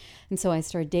 And so I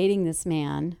started dating this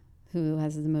man who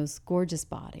has the most gorgeous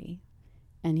body.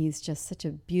 And he's just such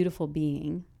a beautiful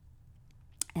being.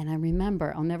 And I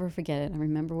remember, I'll never forget it. I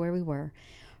remember where we were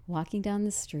walking down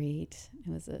the street.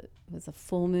 It was a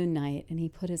full moon night. And he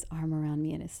put his arm around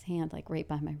me and his hand like right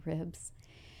by my ribs.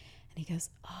 And he goes,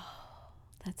 "Oh,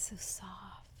 that's so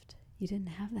soft. You didn't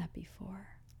have that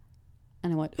before."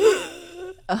 And I went,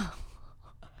 "Oh."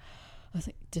 I was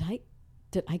like,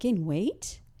 did I gain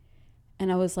weight? And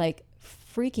I was like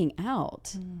freaking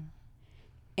out.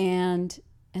 And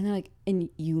they're like, "And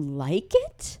you like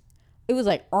it?" It was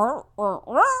like,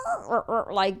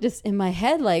 like just in my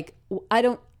head, like,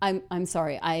 I'm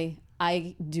sorry.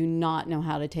 I do not know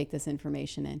how to take this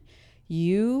information in.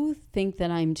 You think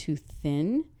that I'm too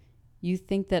thin? You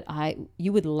think that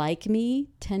you would like me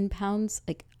 10 pounds?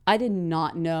 Like, I did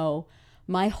not know.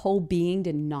 My whole being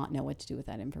did not know what to do with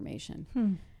that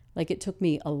information. Like, it took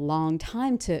me a long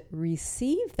time to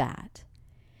receive that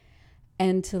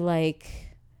and to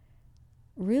like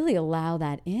really allow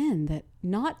that in, that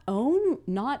not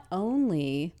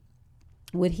only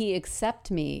would he accept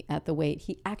me at the weight,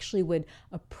 he actually would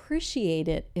appreciate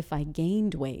it if I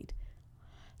gained weight.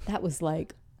 That was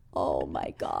like, oh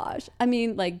my gosh. I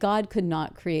mean, like, God could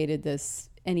not created this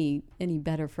any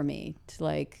better for me to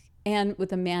like, and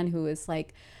with a man who is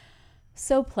like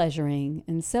so pleasuring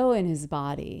and so in his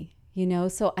body,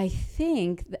 So I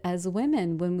think as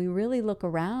women, when we really look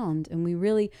around and we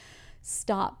really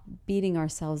stop beating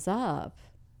ourselves up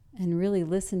and really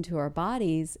listen to our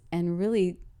bodies and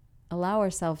really allow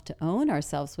ourselves to own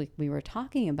ourselves, like we were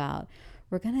talking about,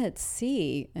 we're going to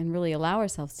see and really allow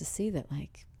ourselves to see that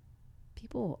like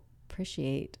people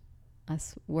appreciate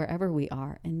us wherever we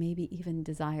are and maybe even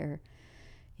desire,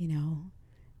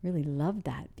 really love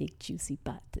that big juicy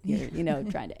butt that you're,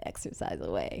 trying to exercise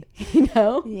away,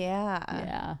 Yeah.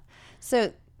 Yeah.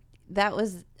 So that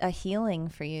was a healing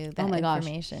for you, that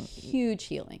information. Gosh, huge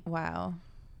healing. Wow.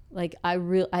 Like I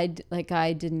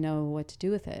didn't know what to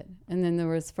do with it. And then there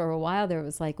was, for a while there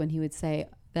was like, when he would say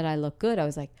that I look good, I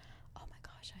was like, oh my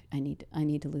gosh, I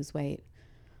need to lose weight.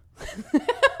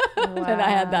 Wow. And I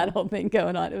had that whole thing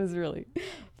going on. It was really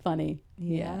funny.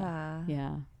 Yeah.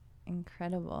 Yeah.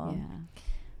 Incredible. Yeah.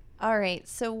 All right.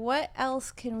 So what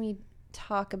else can we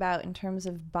talk about in terms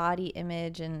of body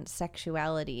image and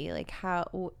sexuality? Like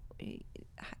how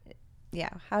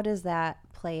does that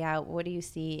play out? What do you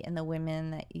see in the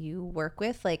women that you work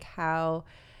with? Like how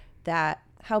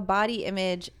body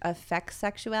image affects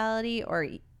sexuality,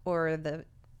 or the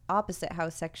opposite, how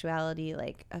sexuality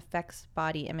like affects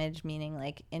body image, meaning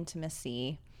like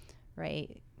intimacy,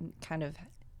 right? Kind of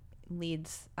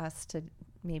leads us to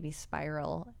maybe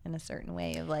spiral in a certain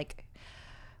way of like,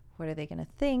 what are they going to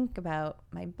think about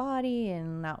my body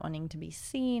and not wanting to be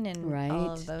seen and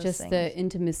all of those just things. The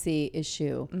intimacy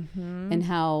issue, and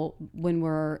how when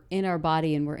we're in our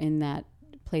body and we're in that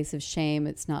place of shame,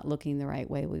 it's not looking the right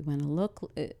way we want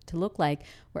to look like.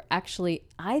 We're actually,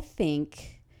 I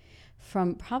think,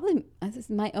 from probably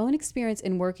my own experience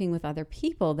in working with other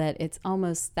people, that it's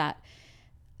almost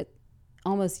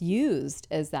used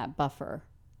as that buffer.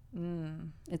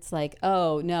 It's like,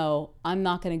 oh no, I'm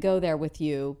not going to go there with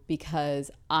you because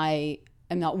I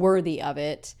am not worthy of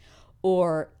it,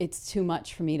 or it's too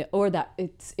much for me to, or that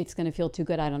it's going to feel too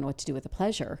good. I don't know what to do with the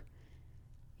pleasure,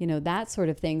 that sort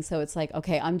of thing. So it's like,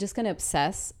 okay, I'm just going to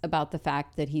obsess about the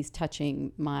fact that he's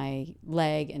touching my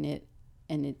leg and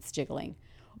it's jiggling,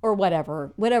 or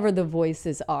whatever the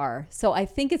voices are. So I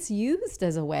think it's used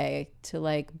as a way to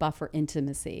like buffer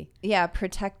intimacy. Yeah,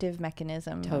 protective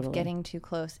mechanism. Totally. Of getting too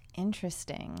close.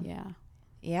 Interesting. Yeah.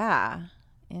 Yeah.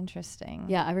 Interesting.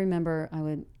 Yeah, I remember I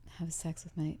would have sex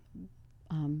with my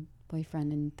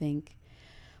boyfriend and think,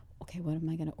 okay, what am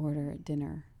I going to order at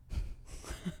dinner?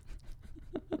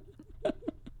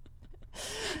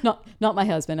 Not my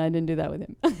husband. I didn't do that with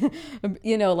him.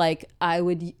 Like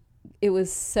it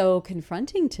was so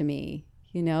confronting to me,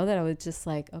 that I was just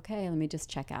like, okay, let me just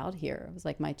check out here. It was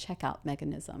like my checkout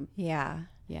mechanism. Yeah.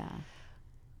 Yeah.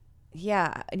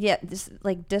 this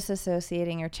like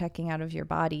disassociating or checking out of your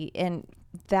body, and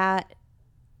that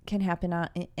can happen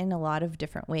in a lot of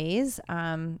different ways.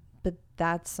 But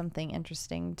that's something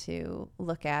interesting to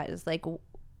look at, is like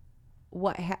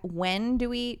when do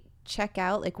we check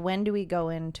out? Like, when do we go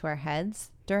into our heads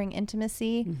during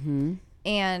intimacy? Mm-hmm.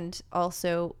 And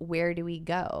also, where do we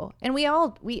go? And we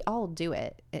all do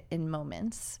it in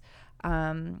moments.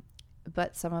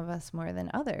 But some of us more than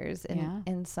others, and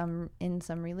in some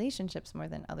relationships more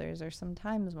than others, or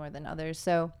sometimes more than others.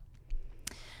 So,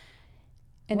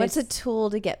 and what's a tool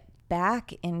to get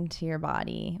back into your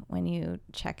body when you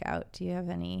check out? Do you have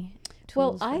any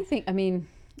tools? Well, I think,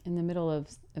 in the middle of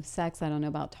sex, I don't know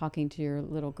about talking to your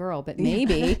little girl, but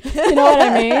maybe, you know what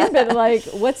I mean? But like,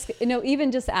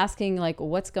 even just asking, like,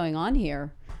 what's going on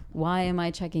here? Why am I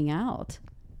checking out?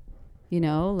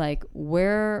 Like,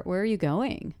 where are you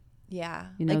going? Yeah.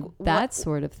 Like that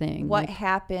sort of thing. What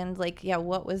happened? Like,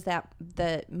 what was that,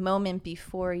 the moment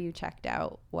before you checked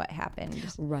out? What happened?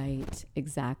 Right.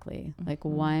 Exactly. Mm-hmm. Like,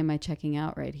 why am I checking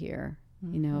out right here?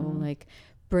 Mm-hmm. Like,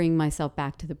 bring myself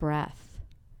back to the breath.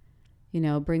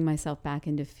 Bring myself back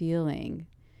into feeling,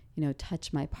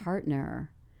 touch my partner,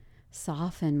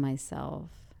 soften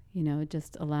myself,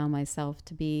 just allow myself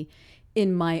to be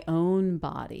in my own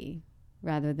body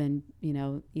rather than,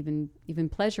 even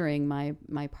pleasuring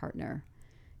my partner.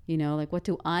 Like, what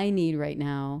do I need right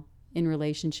now in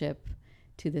relationship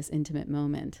to this intimate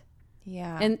moment?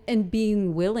 Yeah. And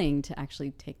being willing to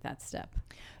actually take that step.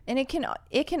 And it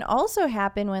can also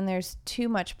happen when there's too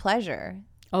much pleasure.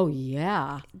 Oh,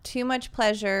 yeah. Too much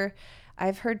pleasure.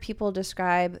 I've heard people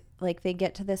describe, like, they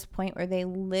get to this point where they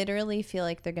literally feel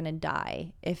like they're going to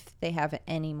die if they have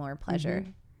any more pleasure,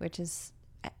 mm-hmm. which is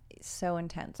so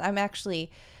intense. I'm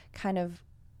actually kind of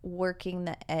working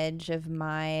the edge of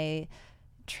my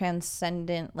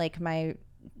transcendent, like my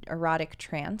erotic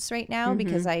trance right now, mm-hmm.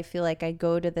 because I feel like I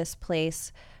go to this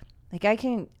place, like I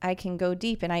can go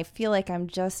deep, and I feel like I'm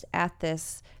just at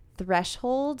this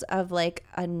threshold of like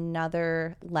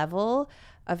another level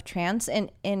of trance,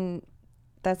 and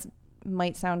that's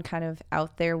might sound kind of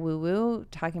out there woo-woo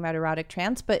talking about erotic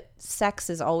trance, but sex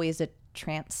is always a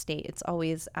trance state. It's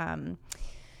always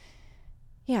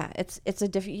it's a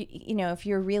different, if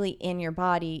you're really in your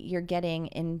body, you're getting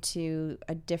into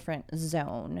a different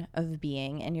zone of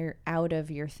being, and you're out of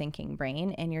your thinking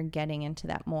brain, and you're getting into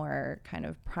that more kind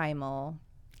of primal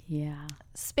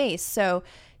space. So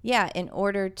in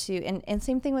order to, and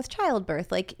same thing with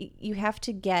childbirth, like you have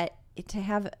to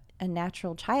have a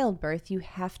natural childbirth, you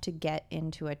have to get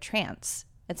into a trance.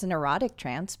 It's an erotic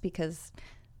trance because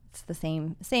it's the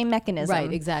same mechanism.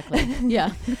 Right, exactly.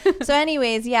 Yeah. So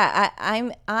anyways,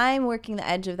 I'm working the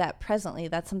edge of that presently.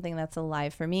 That's something that's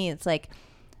alive for me. It's like,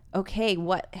 okay,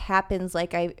 what happens?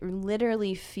 Like, I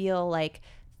literally feel like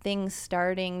things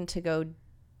starting to go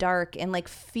dark, and like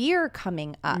fear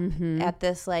coming up mm-hmm. at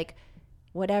this, like,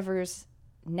 whatever's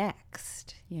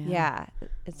next. Yeah.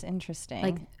 It's interesting.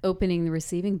 Like opening the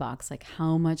receiving box. Like,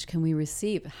 how much can we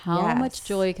receive? How much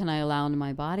joy can I allow into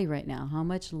my body right now? How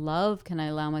much love can I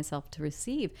allow myself to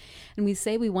receive? And we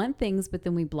say we want things, but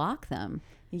then we block them.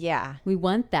 Yeah. We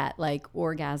want that like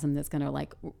orgasm that's going to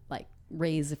like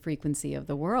raise the frequency of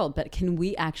the world, but can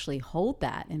we actually hold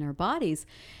that in our bodies?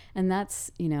 And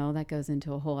that's, that goes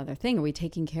into a whole other thing. Are we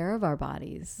taking care of our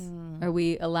bodies? Are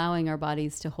we allowing our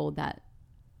bodies to hold that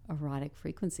erotic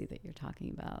frequency that you're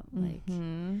talking about? Like,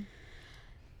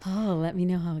 let me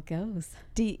know how it goes.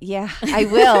 I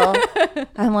will.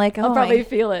 I'm like, I'll probably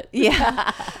feel it.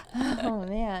 Yeah. Oh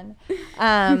man.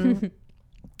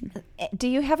 Do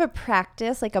you have a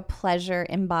practice, like a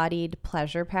embodied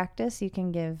pleasure practice you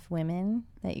can give women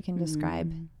that you can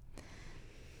describe?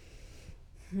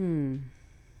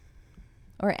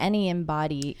 Or any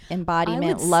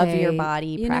embodiment, love your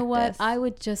body practice? You know what? I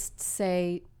would just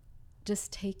say,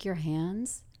 just take your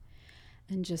hands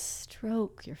and just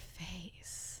stroke your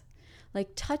face.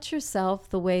 Like, touch yourself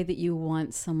the way that you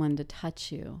want someone to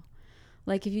touch you.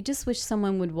 Like, if you just wish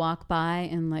someone would walk by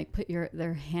and like put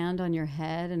their hand on your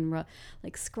head and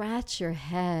like scratch your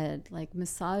head, like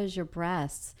massage your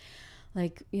breasts,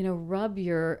 like, rub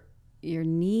your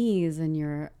knees and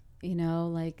your,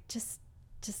 like just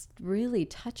really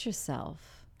touch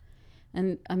yourself.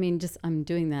 And I'm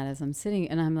doing that as I'm sitting,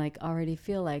 and I'm like, already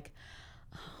feel like,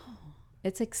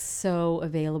 it's like so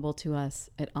available to us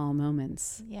at all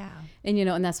moments. Yeah. And,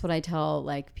 and that's what I tell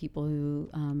like people who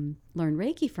learn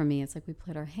Reiki from me. It's like we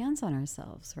put our hands on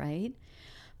ourselves, right?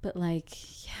 But like,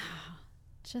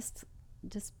 just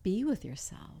be with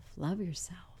yourself. Love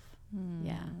yourself.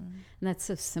 Yeah. And that's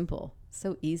so simple,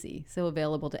 so easy, so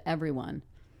available to everyone.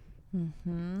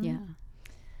 Mm-hmm. Yeah.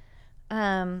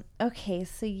 Okay,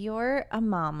 so you're a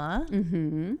mama.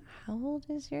 Mm-hmm. How old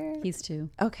is your? He's 2.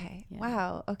 Okay. Yeah.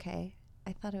 Wow. Okay.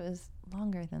 I thought it was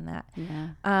longer than that.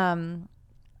 Yeah.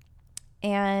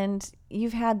 And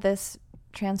you've had this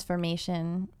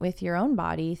transformation with your own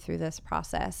body through this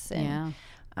process. And,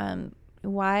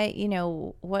 why,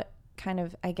 what kind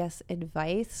of, I guess,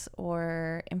 advice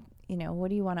or, what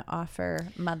do you want to offer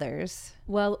mothers?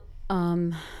 Well,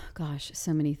 gosh,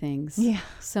 so many things. Yeah.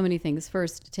 So many things.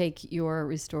 First, take your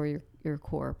Restore Your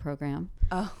Core program.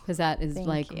 Oh, because that is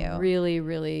really,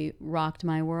 really rocked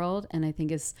my world. And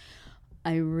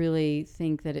I really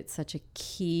think that it's such a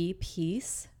key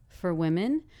piece for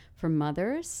women, for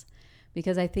mothers,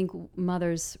 because I think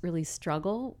mothers really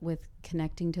struggle with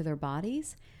connecting to their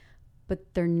bodies,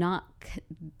 but they're not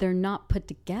put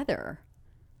together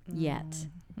yet.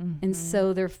 Mm-hmm. And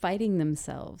so they're fighting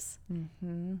themselves.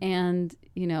 Mm-hmm. And,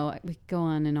 we could go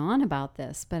on and on about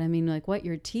this, but I mean, like, what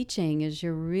you're teaching is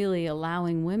you're really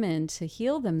allowing women to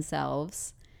heal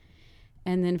themselves.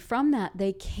 And then from that,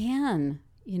 they can,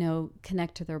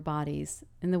 connect to their bodies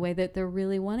in the way that they're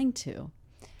really wanting to.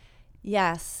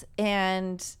 Yes,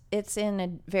 and it's in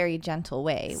a very gentle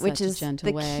way, which is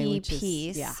the key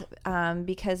piece.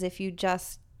 Because if you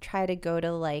just try to go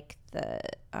to like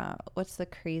what's the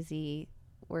crazy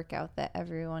workout that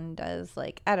everyone does?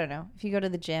 Like, I don't know. If you go to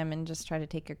the gym and just try to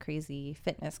take a crazy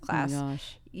fitness class,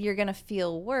 you're going to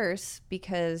feel worse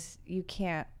because you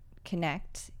can't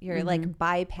connect. You're like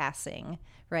bypassing,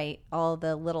 right, all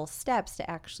the little steps to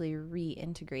actually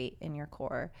reintegrate in your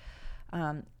core.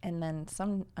 And then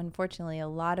unfortunately, a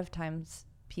lot of times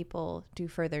people do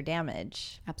further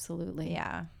damage. Absolutely.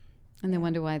 Yeah. And they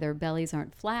wonder why their bellies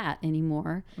aren't flat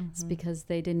anymore. Mm-hmm. It's because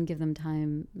they didn't give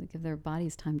their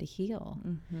bodies time to heal.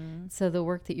 Mm-hmm. So the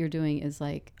work that you're doing is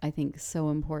I think so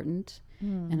important,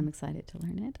 and I'm excited to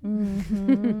learn it.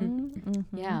 Mm-hmm.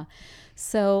 Mm-hmm. Yeah.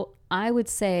 So I would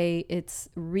say it's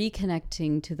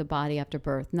reconnecting to the body after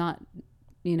birth, not,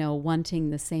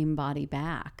 wanting the same body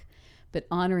back, but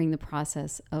honoring the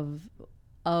process of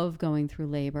going through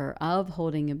labor, of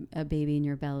holding a baby in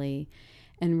your belly,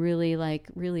 and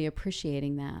really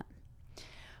appreciating that.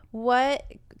 What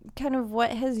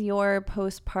has your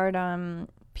postpartum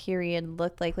period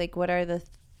looked like? Like, what are the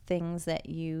things that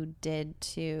you did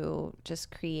to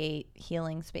just create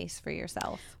healing space for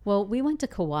yourself? Well, we went to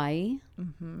Kauai.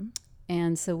 Mm-hmm.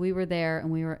 And so we were there,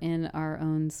 and we were in our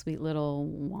own sweet little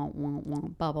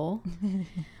bubble,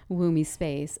 womby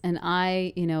space. And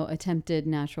I, attempted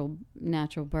natural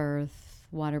birth,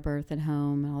 water birth at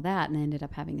home and all that, and I ended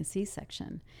up having a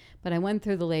C-section. But I went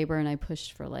through the labor, and I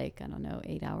pushed for 8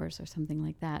 hours or something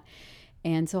like that.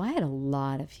 And so I had a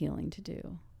lot of healing to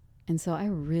do. And so I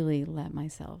really let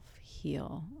myself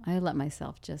heal. I let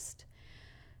myself just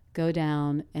go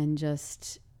down and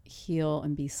just heal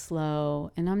and be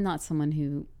slow. And I'm not someone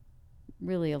who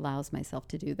really allows myself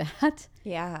to do that.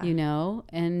 Yeah.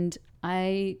 And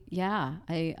I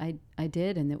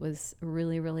did. And it was a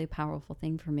really, really powerful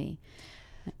thing for me.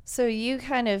 So you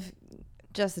kind of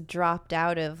just dropped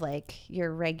out of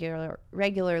your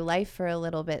regular life for a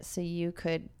little bit, so you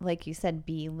could, like you said,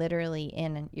 be literally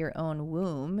in your own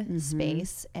womb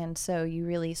space. And so you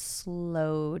really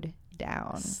slowed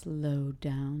down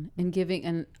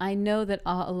and I know that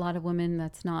a lot of women,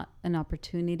 that's not an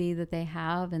opportunity that they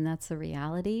have, and that's a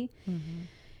reality.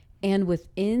 And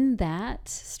within that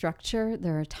structure,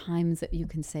 there are times that you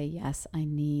can say, yes, I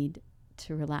need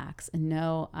to relax, and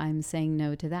no, I'm saying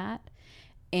no to that,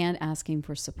 and asking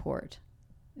for support.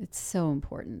 It's so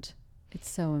important.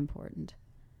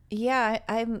 Yeah,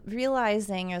 I'm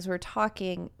realizing as we're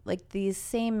talking, these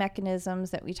same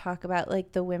mechanisms that we talk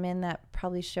about, the women that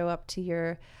probably show up to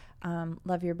your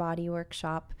Love Your Body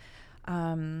workshop,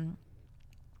 or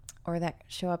that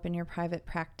show up in your private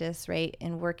practice, right,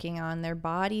 and working on their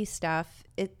body stuff.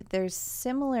 There's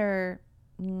similar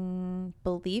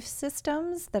belief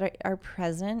systems that are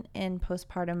present in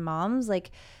postpartum moms,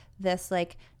 this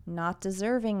not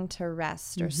deserving to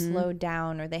rest or slow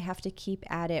down, or they have to keep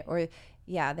at it, or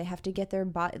they have to get their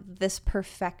body, this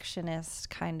perfectionist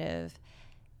kind of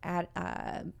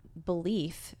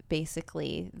belief,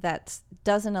 basically, that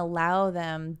doesn't allow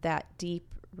them that deep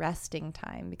resting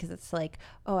time, because it's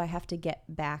I have to get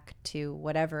back to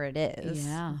whatever it is,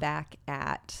 back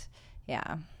at,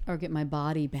 or get my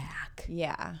body back.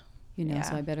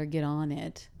 So I better get on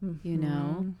it,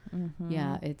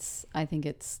 I think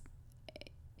it's,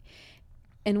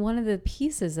 and one of the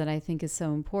pieces that I think is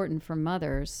so important for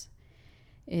mothers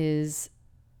is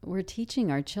we're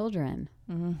teaching our children.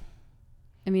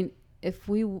 I mean, if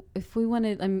we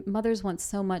wanted, mothers want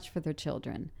so much for their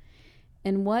children,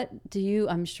 And what do you,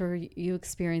 I'm sure you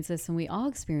experience this, and we all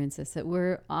experience this,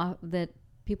 that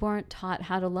people aren't taught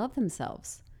how to love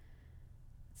themselves.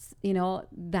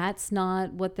 That's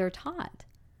not what they're taught.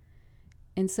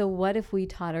 And so what if we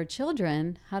taught our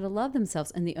children how to love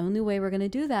themselves? And the only way we're going to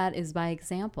do that is by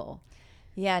example.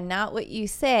 Yeah, not what you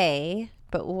say,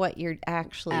 but what you're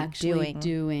actually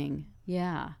doing.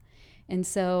 Yeah. And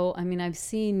so, I've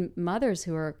seen mothers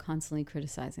who are constantly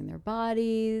criticizing their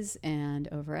bodies and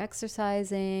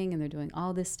over-exercising, and they're doing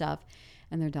all this stuff,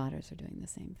 and their daughters are doing the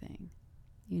same thing,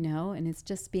 and it's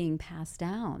just being passed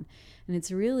down. And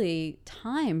it's really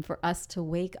time for us to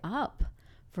wake up,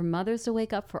 for mothers to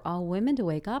wake up, for all women to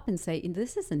wake up and say,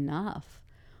 this is enough.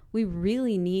 We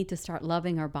really need to start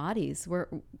loving our bodies.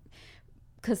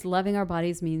 Because loving our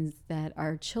bodies means that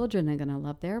our children are going to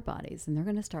love their bodies, and they're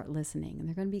going to start listening, and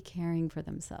they're going to be caring for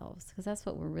themselves, because that's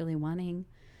what we're really wanting.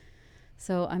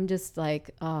 So I'm just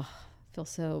like, feel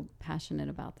so passionate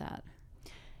about that.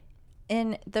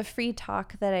 In the free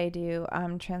talk that I do,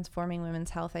 Transforming Women's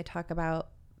Health, I talk about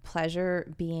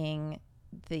pleasure being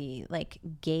the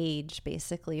gauge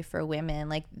basically for women,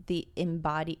 like the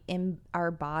embody in our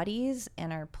bodies,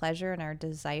 and our pleasure and our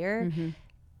desire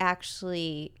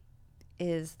actually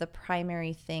is the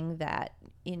primary thing that,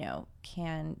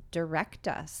 can direct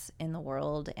us in the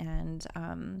world and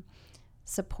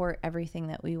support everything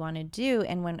that we want to do.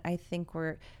 And when I think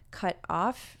we're cut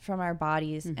off from our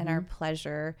bodies and our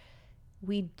pleasure,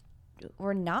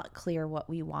 we're not clear what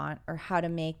we want or how to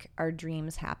make our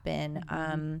dreams happen.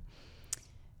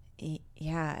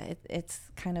 It's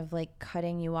kind of like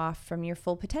cutting you off from your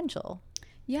full potential.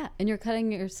 Yeah, and you're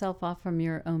cutting yourself off from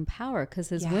your own power,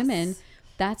 because as women,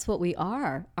 that's what we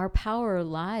are. Our power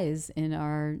lies in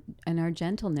our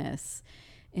gentleness,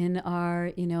 in our,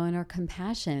 in our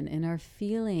compassion, in our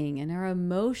feeling, in our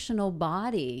emotional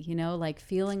body, like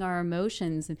feeling our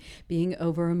emotions and being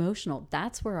over emotional.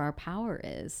 That's where our power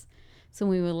is. So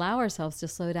when we allow ourselves to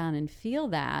slow down and feel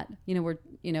that,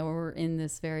 we're in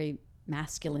this very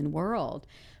masculine world,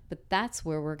 but that's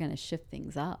where we're going to shift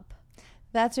things up.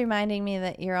 That's reminding me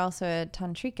that you're also a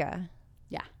tantrika.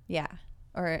 Yeah.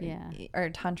 Or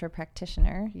tantra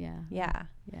practitioner. Yeah.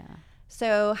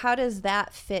 So how does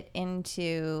that fit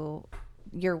into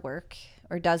your work,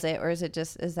 or does it, or is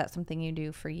that something you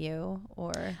do for you?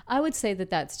 Or I would say that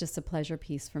that's just a pleasure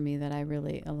piece for me, that I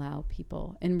really allow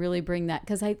people and really bring that,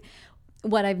 because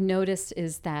what I've noticed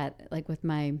is that, like with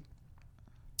my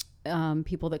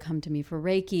people that come to me for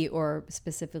Reiki, or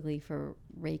specifically for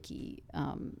Reiki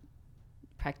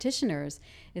practitioners,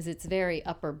 is it's very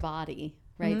upper body,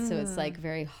 right? So it's like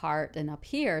very heart and up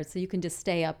here. So you can just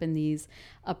stay up in these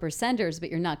upper centers, but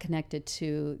you're not connected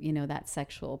to, that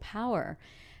sexual power.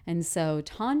 And so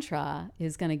Tantra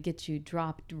is going to get you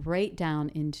dropped right down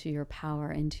into your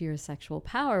power, into your sexual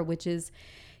power, which is,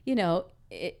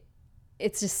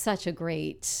 it's just such a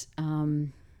great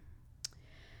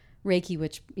Reiki,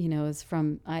 which, is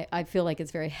from, I feel like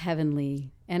it's very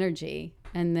heavenly energy.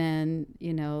 And then,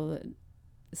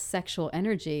 sexual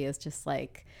energy is just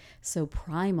like so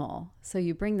primal. So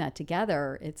you bring that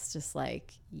together, it's just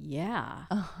like,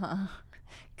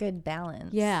 good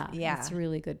balance. Yeah. It's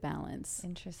really good balance.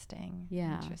 Interesting.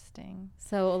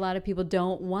 So a lot of people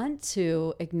don't want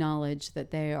to acknowledge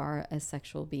that they are a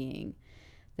sexual being.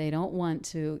 They don't want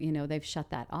to, they've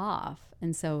shut that off.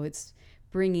 And so it's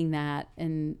bringing that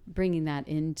into,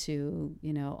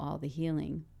 all the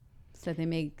healing. So they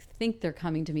may think they're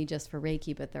coming to me just for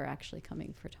Reiki, but they're actually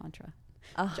coming for Tantra,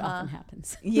 which often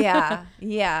happens. Yeah.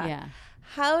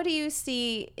 How do you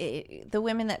see the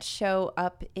women that show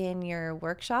up in your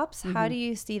workshops? How do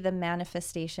you see the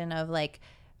manifestation of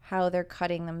how they're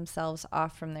cutting themselves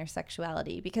off from their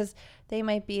sexuality? Because they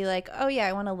might be like, oh yeah,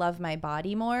 I want to love my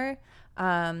body more.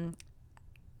 And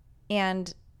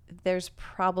there's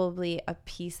probably a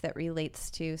piece that relates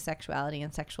to sexuality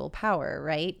and sexual power,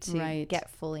 right? To get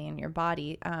fully in your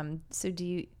body. So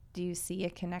do you see a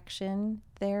connection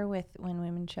there with when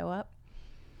women show up?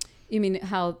 You mean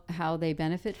how they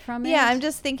benefit from it? Yeah, I'm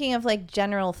just thinking of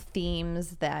general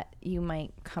themes that you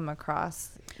might come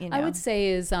across. I would say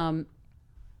is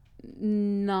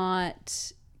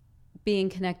not being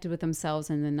connected with themselves,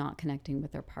 and then not connecting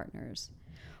with their partners,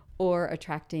 or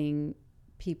attracting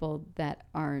people that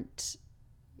aren't,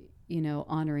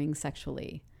 honoring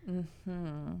sexually. So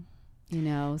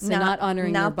not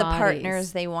honoring their bodies. Not the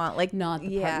partners they want. Not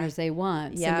the partners they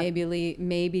want. So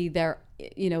maybe they're,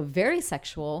 very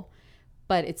sexual,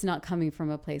 but it's not coming from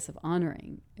a place of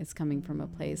honoring. It's coming from a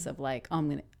place of I'm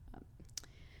going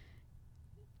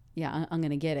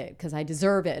to get it because I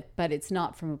deserve it, but it's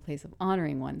not from a place of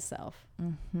honoring oneself.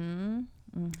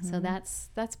 Mm-hmm. So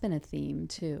that's been a theme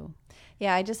too.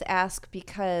 Yeah, I just ask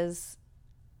because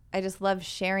I just love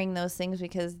sharing those things,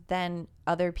 because then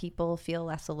other people feel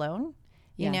less alone.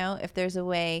 You know, if there's a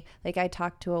way, like I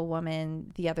talked to a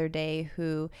woman the other day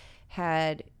who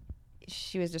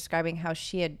she was describing how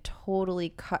she had totally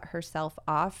cut herself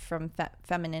off from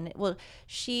feminine. Well,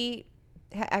 she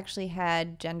actually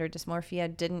had gender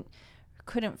dysmorphia,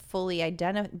 couldn't fully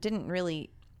didn't really,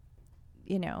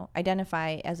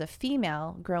 identify as a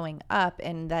female growing up,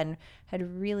 and then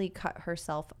had really cut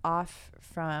herself off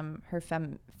from her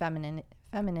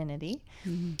femininity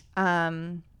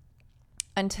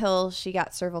until she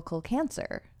got cervical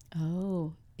cancer.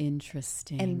 Oh,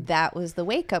 interesting. And that was the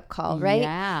wake-up call, right?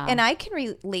 Yeah. And I can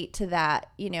relate to that,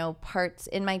 parts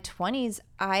in my 20s.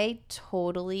 I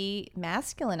totally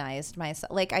masculinized myself.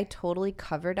 Like, I totally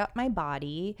covered up my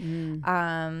body,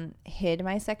 hid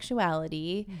my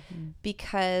sexuality,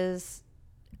 because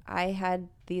I had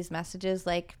these messages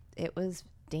like it was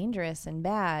dangerous and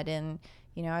bad, and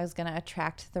I was going to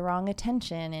attract the wrong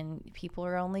attention, and people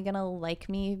are only going to like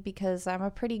me because I'm a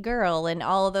pretty girl, and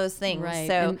all of those things. Right.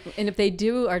 So, and if they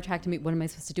are attracted to me, what am I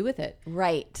supposed to do with it?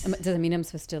 Right. Does it mean I'm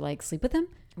supposed to like sleep with them?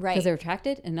 Right. Because they're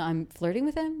attracted and I'm flirting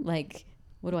with them? Like,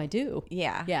 what do I do?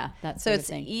 Yeah. Yeah. That's so it's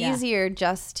easier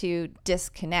just to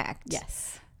disconnect.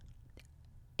 Yes.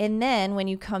 And then when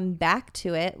you come back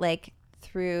to it, like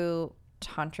through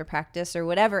Tantra practice or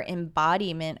whatever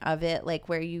embodiment of it, like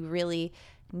where you really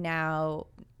now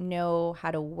know how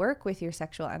to work with your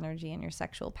sexual energy and your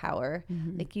sexual power,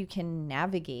 like you can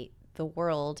navigate the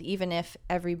world, even if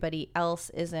everybody else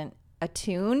isn't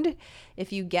attuned.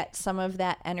 If you get some of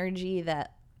that energy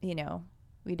that,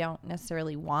 we don't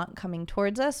necessarily want coming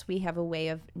towards us, we have a way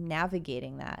of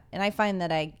navigating that. And I find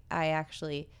that I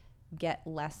actually get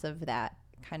less of that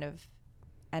kind of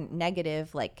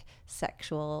negative, like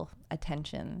sexual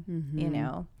attention,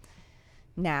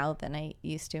 now than I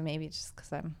used to. Maybe just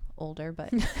because I'm older,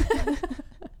 but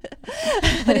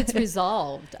but it's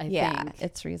resolved. I think. Yeah,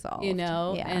 it's resolved.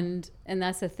 Yeah. And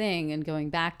that's the thing. And going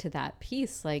back to that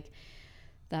piece, like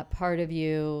that part of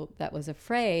you that was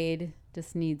afraid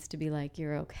just needs to be like,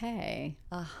 you're okay.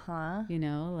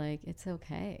 Like it's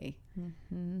okay.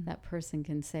 That person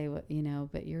can say what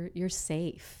but you're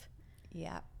safe.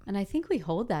 Yeah. And I think we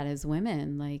hold that as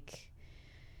women, like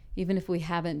even if we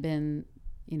haven't been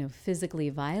physically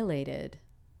violated,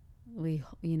 we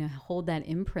hold that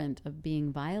imprint of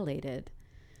being violated.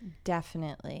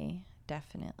 Definitely.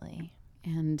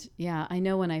 And yeah, I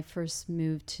know when I first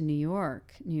moved to New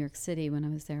York City, when I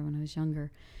was there when I was younger,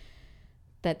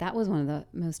 that was one of the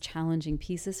most challenging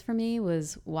pieces for me,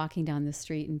 was walking down the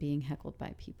street and being heckled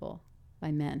by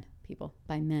men.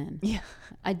 Yeah.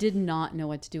 I did not know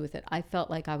what to do with it. I felt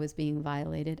like I was being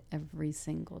violated every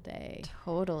single day.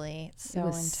 Totally. It's so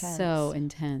intense. So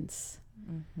intense.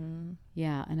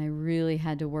 Yeah. And I really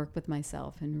had to work with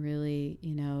myself and really,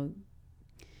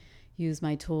 use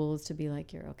my tools to be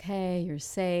like, you're okay, you're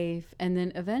safe. And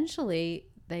then eventually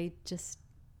they just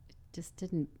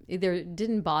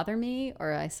didn't bother me,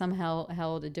 or I somehow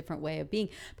held a different way of being.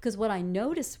 Because what I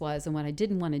noticed was, and what I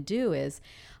didn't want to do is,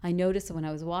 I noticed that when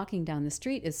I was walking down the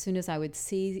street, as soon as I would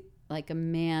see like a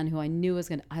man who I knew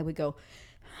I would go,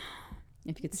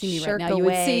 if you could see me right now, you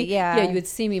would see, you would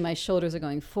see me, my shoulders are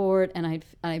going forward, and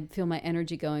I'd feel my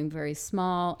energy going very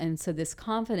small. And so this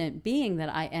confident being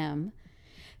that I am,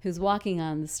 who's walking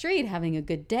on the street having a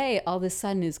good day, all of a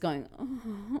sudden is going,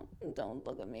 oh, don't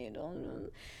look at me, don't.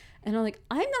 And I'm like,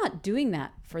 I'm not doing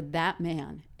that for that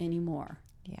man anymore.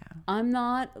 Yeah. I'm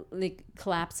not like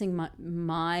collapsing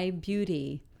my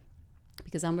beauty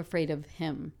because I'm afraid of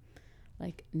him.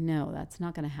 Like, no, that's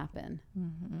not going to happen.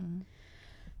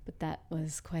 But that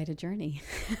was quite a journey.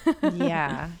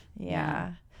 Yeah.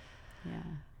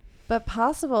 But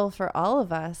possible for all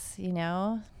of us,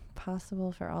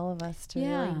 possible for all of us to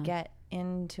really get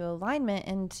into alignment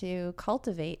and to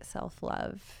cultivate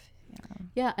self-love.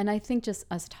 Yeah, and I think just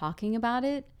us talking about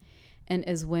it, and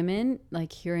as women,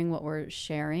 like hearing what we're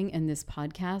sharing in this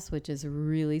podcast, which is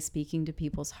really speaking to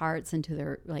people's hearts and to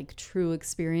their like true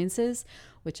experiences,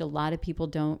 which a lot of people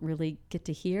don't really get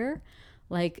to hear.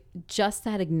 Like just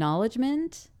that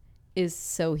acknowledgement is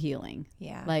so healing.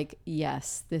 Yeah. Like,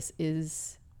 yes, this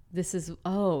is,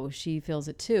 oh, she feels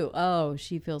it too. Oh,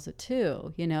 she feels it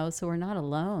too. So we're not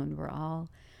alone. We're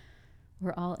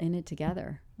all in it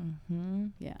together.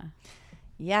 Yeah.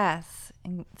 Yes.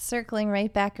 And circling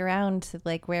right back around to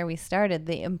like where we started,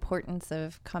 the importance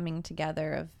of coming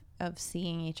together, of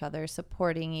seeing each other,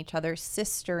 supporting each other,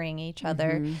 sistering each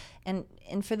other. And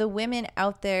for the women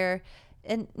out there,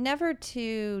 and never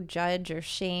to judge or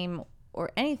shame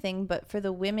or anything, but for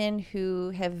the women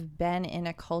who have been in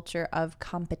a culture of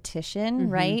competition,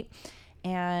 right?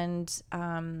 And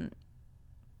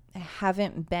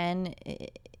haven't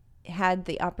had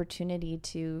the opportunity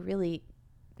to really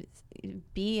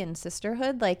be in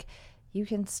sisterhood, like you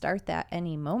can start that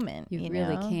any moment. You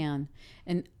really can.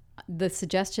 And the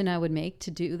suggestion I would make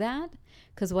to do that,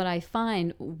 because what I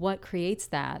find, what creates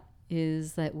that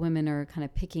is that women are kind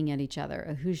of picking at each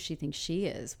other. Who she thinks she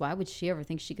is. Why would she ever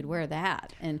think she could wear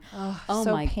that? And oh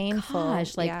so my painful.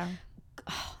 gosh, like,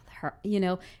 her,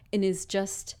 and is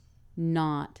just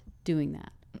not doing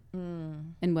that.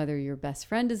 And whether your best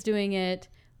friend is doing it,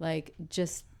 like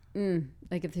just,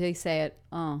 like if they say it,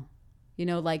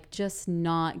 like just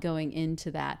not going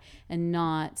into that and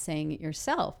not saying it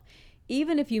yourself.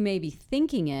 Even if you may be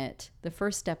thinking it, the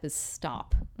first step is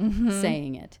stop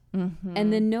saying it.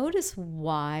 And then notice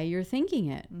why you're thinking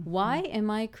it. Why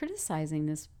am I criticizing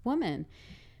this woman?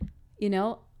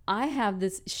 I have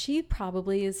this, she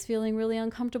probably is feeling really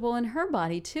uncomfortable in her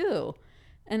body too.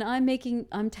 And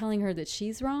I'm telling her that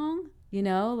she's wrong,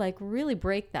 like really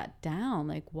break that down.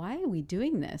 Like, why are we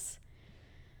doing this?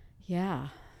 Yeah.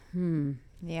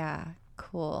 Yeah.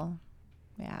 Cool.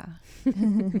 Yeah.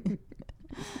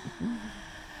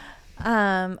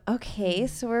 Okay,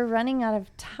 so we're running out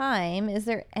of time. Is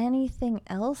there anything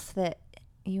else that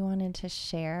you wanted to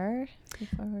share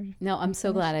before No, I'm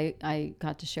so glad I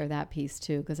got to share that piece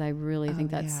too, because I really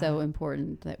think that's so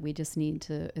important, that we just need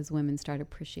to, as women, start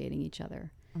appreciating each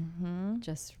other.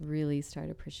 Just really start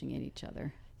appreciating each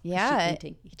other.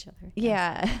 Appreciating each other.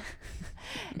 Yeah.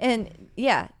 And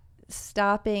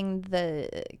stopping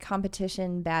the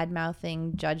competition,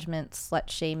 bad-mouthing, judgment,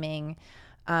 slut-shaming.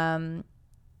 And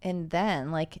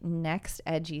then, like, next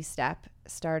edgy step,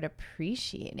 start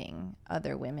appreciating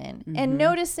other women and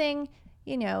noticing,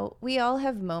 we all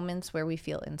have moments where we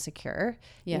feel insecure,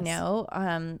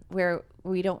 where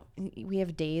we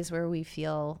have days where we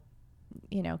feel,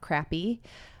 crappy.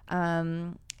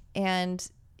 And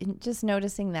just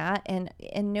noticing that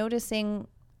and noticing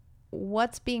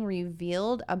what's being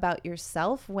revealed about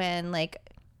yourself when, like,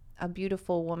 a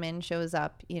beautiful woman shows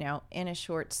up, in a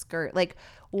short skirt. Like,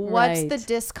 what's the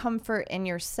discomfort in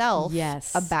yourself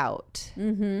about?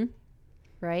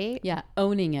 Right? Yeah.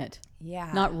 Owning it. Yeah.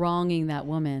 Not wronging that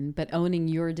woman, but owning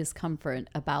your discomfort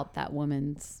about that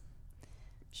woman's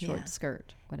short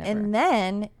skirt, whatever. And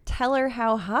then tell her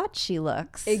how hot she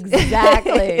looks.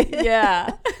 Exactly.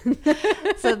 Yeah.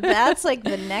 So that's like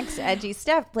the next edgy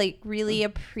step, like really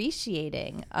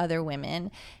appreciating other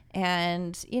women.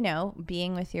 And,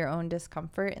 being with your own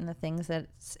discomfort and the things that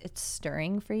it's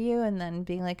stirring for you, and then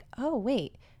being like, oh,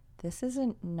 wait, this is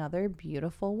another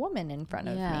beautiful woman in front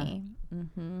of me.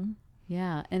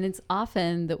 Yeah. And it's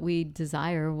often that we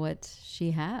desire what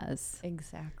she has.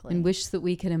 Exactly. And wish that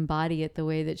we could embody it the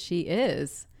way that she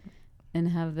is and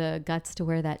have the guts to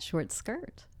wear that short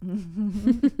skirt.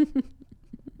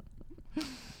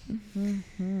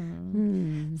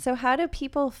 So how do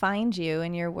people find you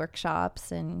in your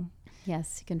workshops? And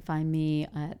yes, you can find me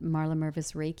at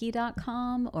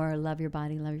marlamervisreiki.com or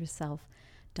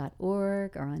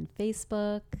loveyourbodyloveyourself.org or on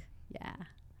Facebook. Yeah.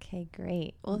 Okay,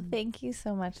 great. Well, thank you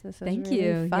so much. This was Thank really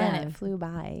you. fun. Yeah. It flew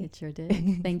by. It sure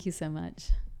did. Thank you so much.